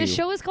 crazy. The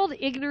show is called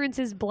Ignorance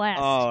is Blessed.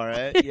 Oh,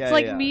 right. It's Yeah,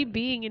 like yeah. me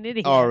being an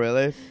idiot. Oh,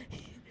 really?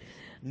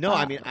 No,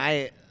 I mean,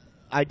 I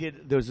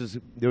did. There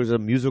was a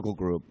musical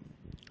group,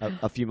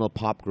 a female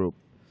pop group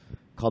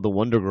called the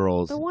Wonder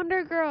Girls, The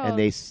Wonder Girls. and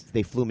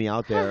they flew me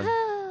out there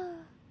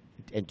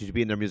and to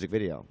be in their music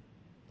video.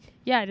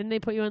 Yeah, didn't they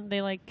put you in?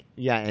 They like.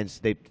 Yeah, and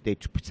they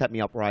set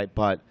me up right,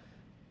 but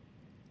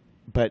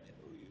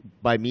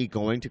by me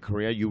going to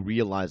Korea, you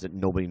realize that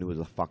nobody knew who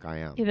the fuck I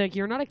am. Like,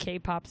 you're not a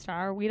K-pop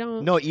star. We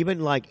don't. No,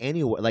 even like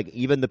anywhere, like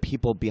even the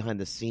people behind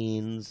the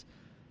scenes,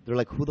 They're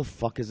like, who the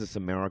fuck is this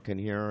American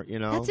here? You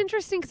know. That's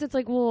interesting because it's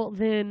like, well,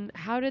 then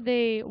how did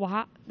they?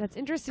 Well, that's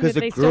interesting 'Cause that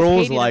the they still girls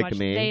hate you that like much.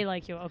 me. They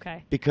like you,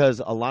 okay? Because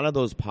a lot of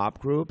those pop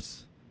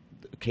groups,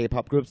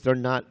 K-pop groups, they're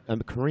not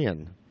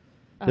Korean.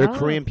 They're Oh.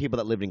 Korean people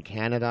that lived in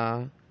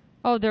Canada.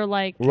 Oh, they're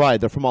like Right,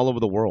 they're from all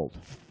over the world.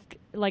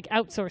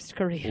 outsourced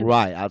Koreans.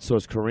 Right,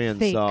 outsourced Koreans.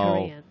 Fake so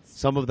Koreans.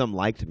 some of them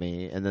liked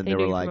me, and then They they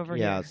knew were you from like, over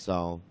yeah, here.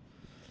 so.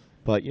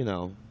 But, you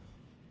know,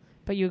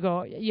 But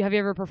have you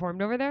ever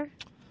performed over there?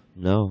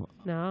 no.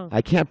 No.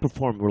 I can't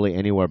perform really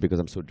anywhere because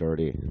I'm so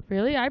dirty.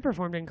 Really? I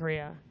performed in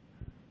Korea.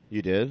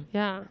 You did?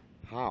 Yeah.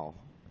 How?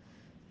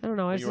 I don't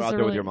know. When It's you were just out a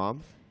there with really- your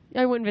mom?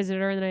 I went and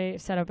visited her, and then I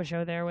set up a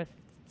show there with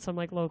some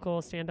like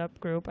local stand-up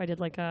group. I did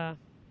like a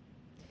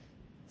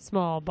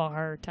small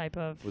bar type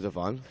of. Was it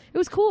fun? It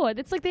was cool.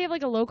 It's like they have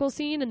like a local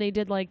scene, and they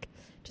did like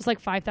just like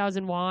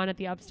 5,000 won at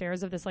the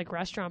upstairs of this like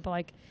restaurant, but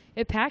like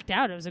it packed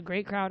out. It was a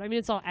great crowd. I mean,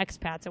 it's all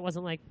expats. It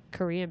wasn't like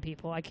Korean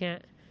people. I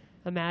can't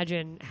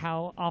imagine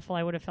how awful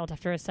I would have felt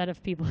after a set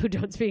of people who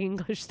don't speak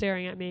English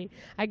staring at me.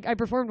 I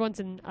performed once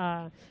in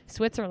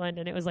Switzerland,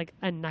 and it was like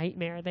a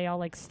nightmare. They all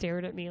like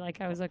stared at me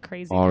like I was a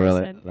crazy Oh, really?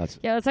 person. That's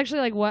Yeah, that's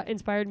actually like what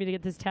inspired me to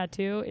get this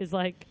tattoo is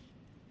like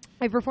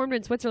I performed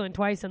in Switzerland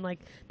twice, and like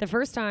the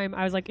first time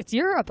I was like, it's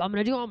Europe. I'm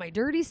going to do all my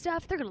dirty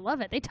stuff. They're going to love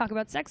it. They talk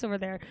about sex over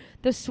there.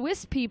 The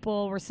Swiss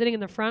people were sitting in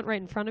the front right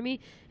in front of me,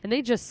 and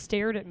they just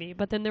stared at me.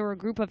 But then there were a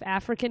group of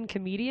African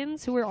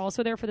comedians who were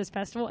also there for this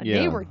festival, and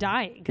they Yeah. were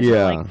dying. 'Cause Yeah.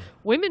 they're like,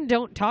 women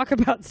don't talk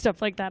about stuff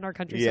like that in our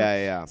country.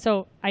 Yeah.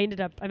 So I'm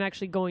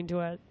actually going to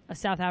a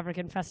South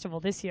African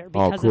festival this year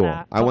Oh, because cool. of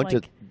that. I But, went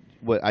like, to.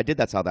 What, I did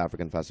that South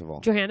African festival.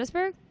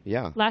 Johannesburg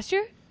Yeah. last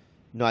year.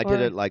 No, I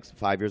did or- it like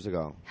 5 years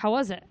ago. How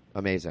was it?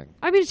 Amazing.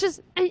 I mean, it's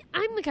just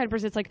I'm the kind of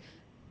person. It's like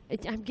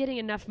I'm getting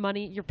enough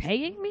money. You're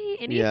paying me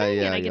anything,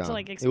 and I get to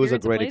like experience It was a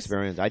great place.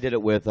 experience. I did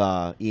it with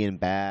Ian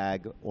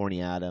Bagg,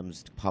 Orny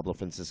Adams, Pablo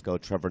Francisco,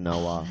 Trevor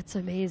Noah. That's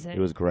amazing. It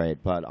was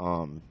great, but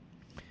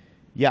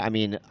yeah, I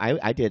mean,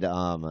 I did.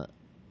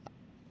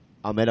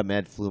 Ahmed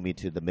Ahmed flew me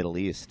to the Middle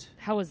East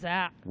How was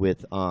that?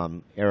 with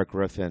Eric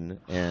Griffin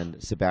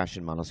and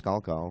Sebastian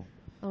Maniscalco,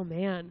 Oh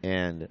man,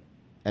 and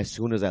as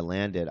soon as I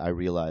landed, I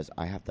realized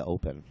I have to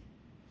open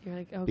you're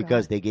like oh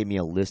because God. they gave me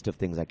a list of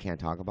things I can't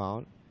talk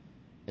about,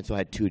 and so I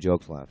had 2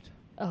 jokes left.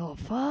 Oh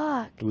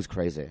fuck. It was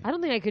crazy. I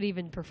don't think I could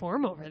even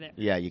perform over there.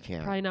 Yeah, you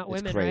can't. Probably not It's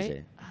women, crazy.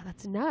 right? Oh,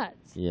 that's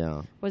nuts.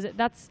 Yeah.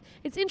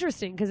 It's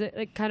interesting because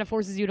it kind of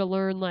forces you to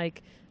learn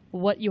like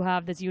what you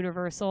have that's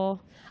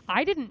universal.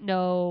 I didn't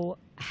know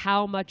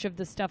how much of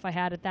the stuff I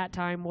had at that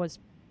time was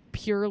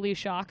purely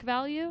shock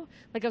value.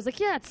 Like I was like,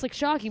 yeah, it's like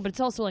shocking, but it's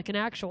also like an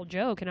actual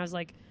joke. And I was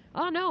like,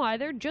 oh no,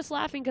 they're just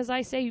laughing because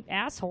I say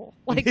asshole.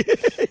 Like,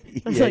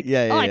 I was like,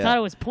 oh, I thought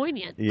it was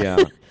poignant. Yeah.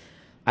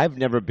 I've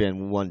never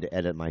been one to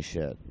edit my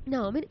shit.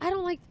 No,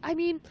 I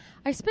mean,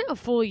 I spent a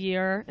full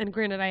year, and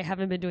granted, I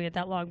haven't been doing it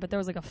that long, but there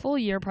was like a full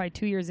year, probably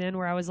 2 years in,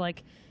 where I was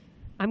like,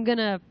 I'm going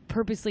to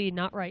purposely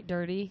not write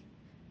dirty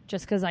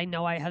just because I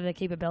know I have the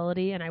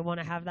capability and I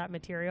want to have that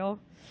material.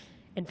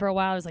 And for a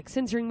while, I was like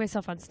censoring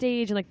myself on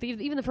stage. And like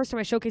even the first time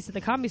I showcased at the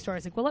Comedy Store, I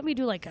was like, well, let me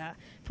do like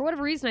for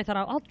whatever reason, I thought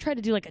I'll try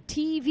to do like a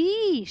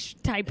TV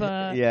type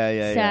of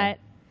set.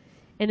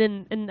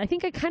 And I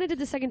think I kind of did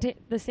the same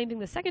thing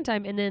the second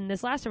time. And then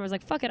this last time I was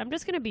like, fuck it, I'm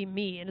just going to be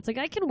me. And it's like,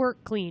 I can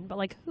work clean, but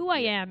like who I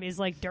am is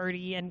like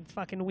dirty and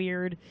fucking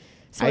weird.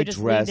 So I just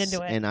dress leaned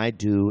into it. and I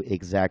do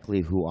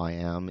exactly who I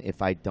am.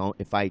 If I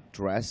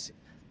dress,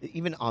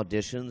 even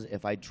auditions,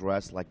 if I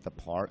dress like the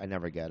part, I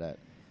never get it.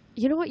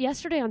 You know what?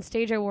 Yesterday on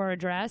stage I wore a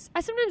dress.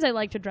 Sometimes I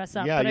like to dress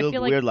up. Yeah, but you I looked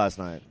feel weird like last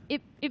night.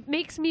 it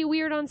makes me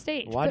weird on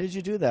stage. Why But did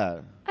you do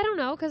that? I don't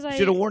know, because You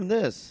should have worn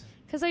this.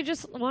 Because I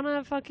just want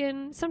to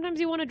fucking...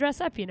 Sometimes you want to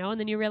dress up, and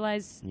then you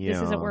realize this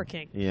Yeah, isn't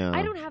working. yeah.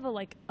 I don't have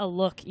a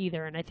look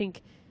either, and I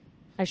think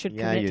I should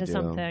Yeah, commit you to do.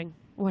 something.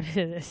 What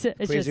is it?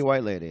 It's Crazy just,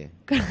 white lady.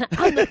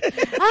 I'm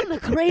the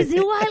crazy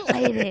white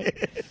lady.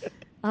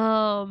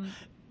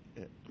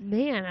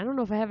 Man, I don't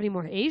know if I have any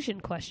more Asian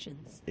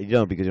questions. You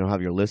don't, because you don't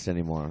have your list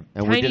anymore.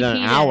 And Tiny we did an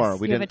penis. hour.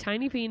 We you have did. a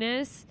tiny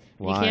penis.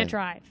 And Why? you can't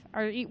drive.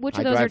 Which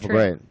I of those drive are for true?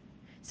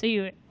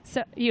 great.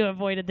 So you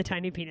avoided the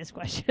tiny penis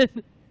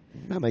question.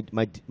 No,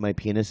 my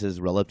penis is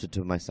relative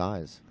to my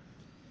size.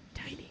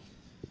 Tiny.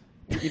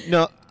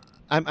 No,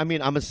 I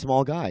mean I'm a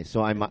small guy,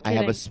 so I have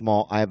Kidding.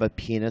 I have a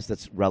penis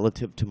that's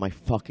relative to my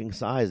fucking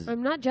size.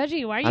 I'm not judging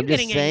you. Why are you I'm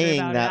getting just angry saying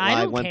about that it? I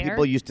like don't when care.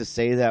 people used to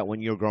say that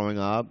when you're growing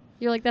up,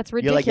 You're like, that's you're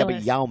ridiculous. like, yeah,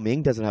 but Yao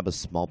Ming doesn't have a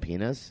small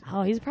penis.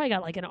 Oh, he's probably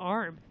got like an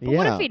arm. But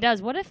what Yeah. if he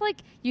does? What if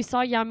like you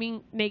saw Yao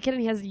Ming naked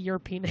and he has your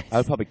penis? I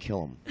would probably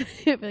kill him.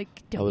 You'd be like,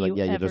 I don't would you like,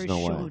 yeah, ever there's no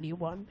show way.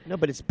 anyone? No,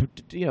 but it's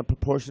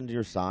proportioned to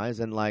your size,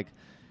 and like,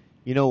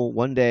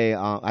 one day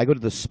I go to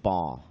the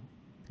spa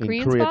in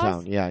Korean Koreatown.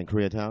 spas? Yeah, in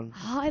Koreatown.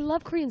 Oh, I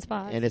love Korean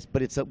spas. And it's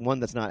one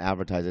that's not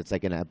advertised. It's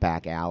like in a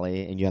back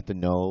alley, and you have to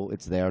know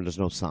it's there. There's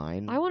no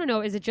sign. I want to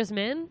know, is it just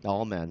men?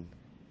 All men.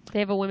 They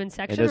have a women's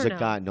section And there's or a no?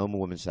 guy, no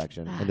women's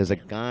section, and there's a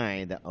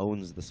guy that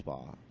owns the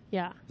spa.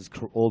 Yeah. This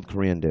old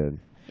Korean dude,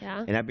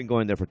 Yeah. and I've been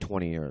going there for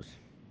 20 years.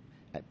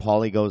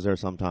 Paulie goes there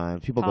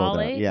sometimes. People go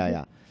there. Paulie?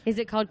 Yeah. Is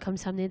it called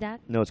Kamsamnidad?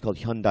 No, it's called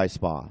Hyundai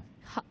Spa.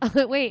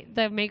 Wait,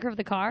 the maker of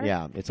the car?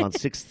 Yeah, it's on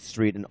 6th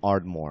Street in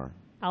Ardmore.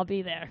 I'll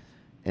be there.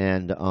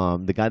 And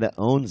the guy that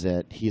owns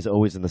it, he's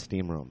always in the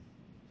steam room.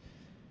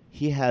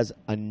 He has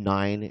a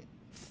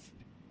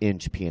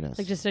 9-inch penis.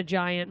 Like just a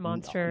giant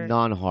monster.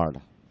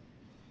 Non-hard.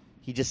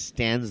 He just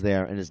stands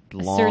there and his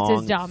Asserts long,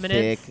 his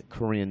dominance. thick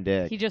Korean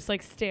dick. He just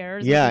like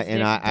stares. Yeah, with his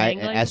and dick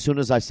dangling. as soon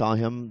as I saw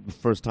him the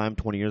first time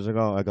 20 years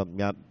ago, I go,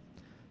 yep,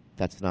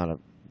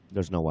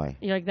 there's no way.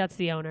 You're like, that's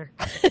the owner.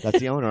 That's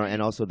the owner, and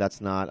also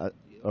that's not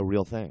a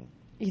real thing.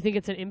 You think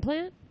it's an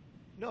implant?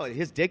 No,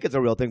 his dick is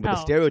a real thing, but the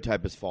Oh.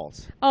 stereotype is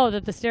false. Oh,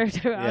 that the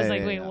stereotype. I was Yeah,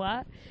 like, yeah, wait, yeah.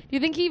 what? Do you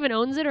think he even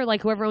owns it, or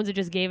like whoever owns it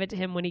just gave it to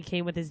him when he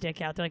came with his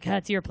dick out? They're like,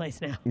 it's your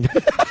place now.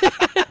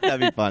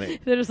 That'd be funny.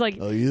 They're just like,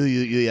 Oh, you,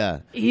 yeah.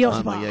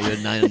 Eels You're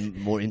 9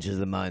 more inches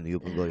than mine. You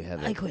can go to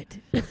heaven. I quit.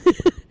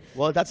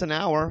 Well, that's an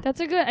hour. That's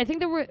a good. I think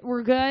that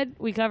we're good.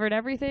 We covered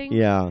everything.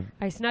 Yeah.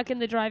 I snuck in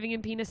the driving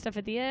and penis stuff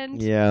at the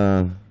end.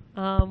 Yeah.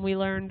 We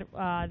learned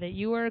that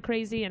you were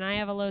crazy and I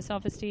have a low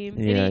self-esteem.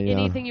 Yeah, yeah.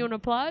 Anything you want to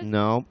plug?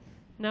 No.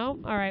 No?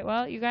 All right.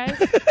 Well, you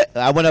guys,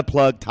 I want to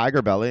plug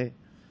Tiger Belly.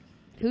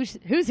 who's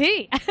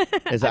he?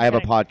 I have a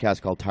Okay.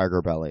 podcast called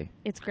Tiger Belly.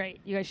 It's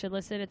great. You guys should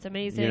listen. It's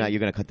amazing. You're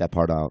going to cut that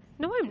part out.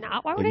 No, I'm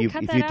not. Why would If I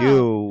cut that you out?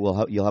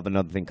 do, you'll have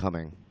another thing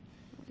coming.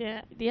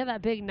 Yeah,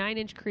 that big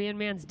 9-inch Korean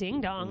man's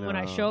ding dong when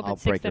I No, show up I'll at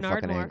 6th break and your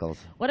fucking Ardmore. ankles.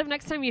 What if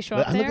next time you show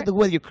Look up there? at the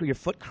way your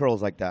foot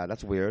curls like that.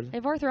 That's weird. I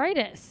have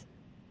arthritis.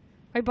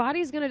 My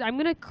body's I'm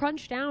gonna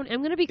crunch down.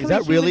 I'm gonna become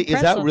that a human really- is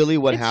that pretzel. really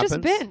what it's happens?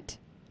 It's just bent.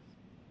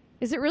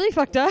 Is it really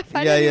fucked up?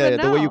 I Yeah, didn't yeah. even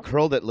know. The way you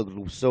curled it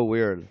looked so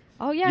weird.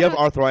 Oh yeah. You have no,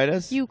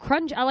 arthritis? You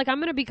crunch. I'm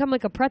gonna become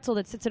like a pretzel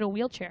that sits in a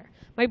wheelchair.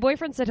 My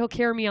boyfriend said he'll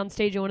carry me on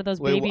stage in one of those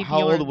Wait, baby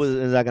how Bjorns. old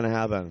is that going to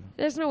happen?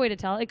 There's no way to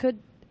tell. It could.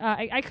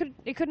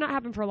 It could not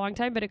happen for a long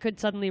time, but it could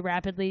suddenly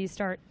rapidly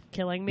start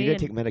killing me. You got and-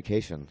 to take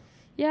medication.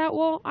 Yeah,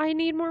 well, I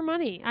need more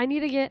money. I need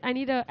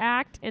to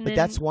act, and But then.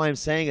 that's why I'm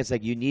saying it's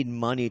like you need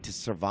money to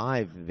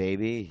survive,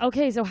 baby.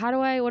 Okay, so what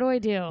do I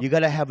do? You got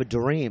to have a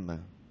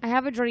dream. I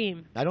have a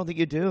dream. I don't think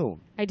you do.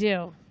 I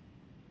do.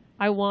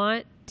 I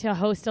want to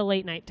host a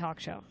late night talk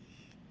show.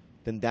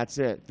 Then that's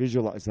it.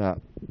 Visualize that.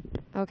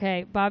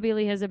 Okay, Bobby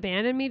Lee has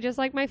abandoned me just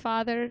like my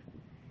father.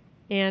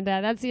 And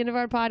that's the end of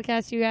our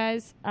podcast, you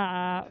guys.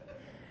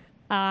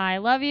 I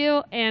love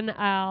you, and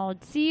I'll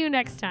see you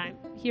next time.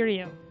 Hear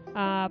you.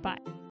 Bye.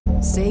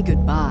 Say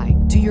goodbye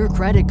to your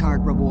credit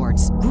card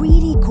rewards.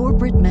 Greedy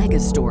corporate mega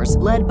stores,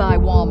 led by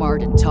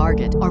Walmart and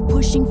Target, are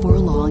pushing for a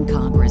law in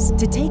Congress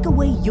to take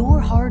away your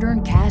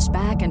hard-earned cash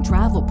back and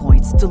travel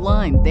points to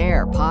line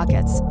their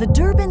pockets. The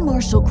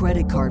Durbin-Marshall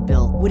credit card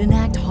bill would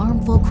enact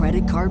harmful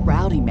credit card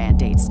routing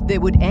mandates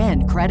that would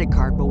end credit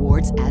card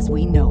rewards as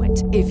we know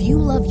it. If you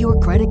love your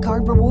credit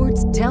card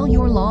rewards, tell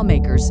your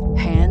lawmakers,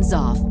 hands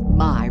off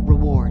my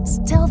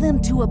rewards. Tell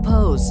them to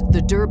oppose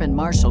the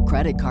Durbin-Marshall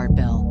credit card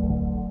bill.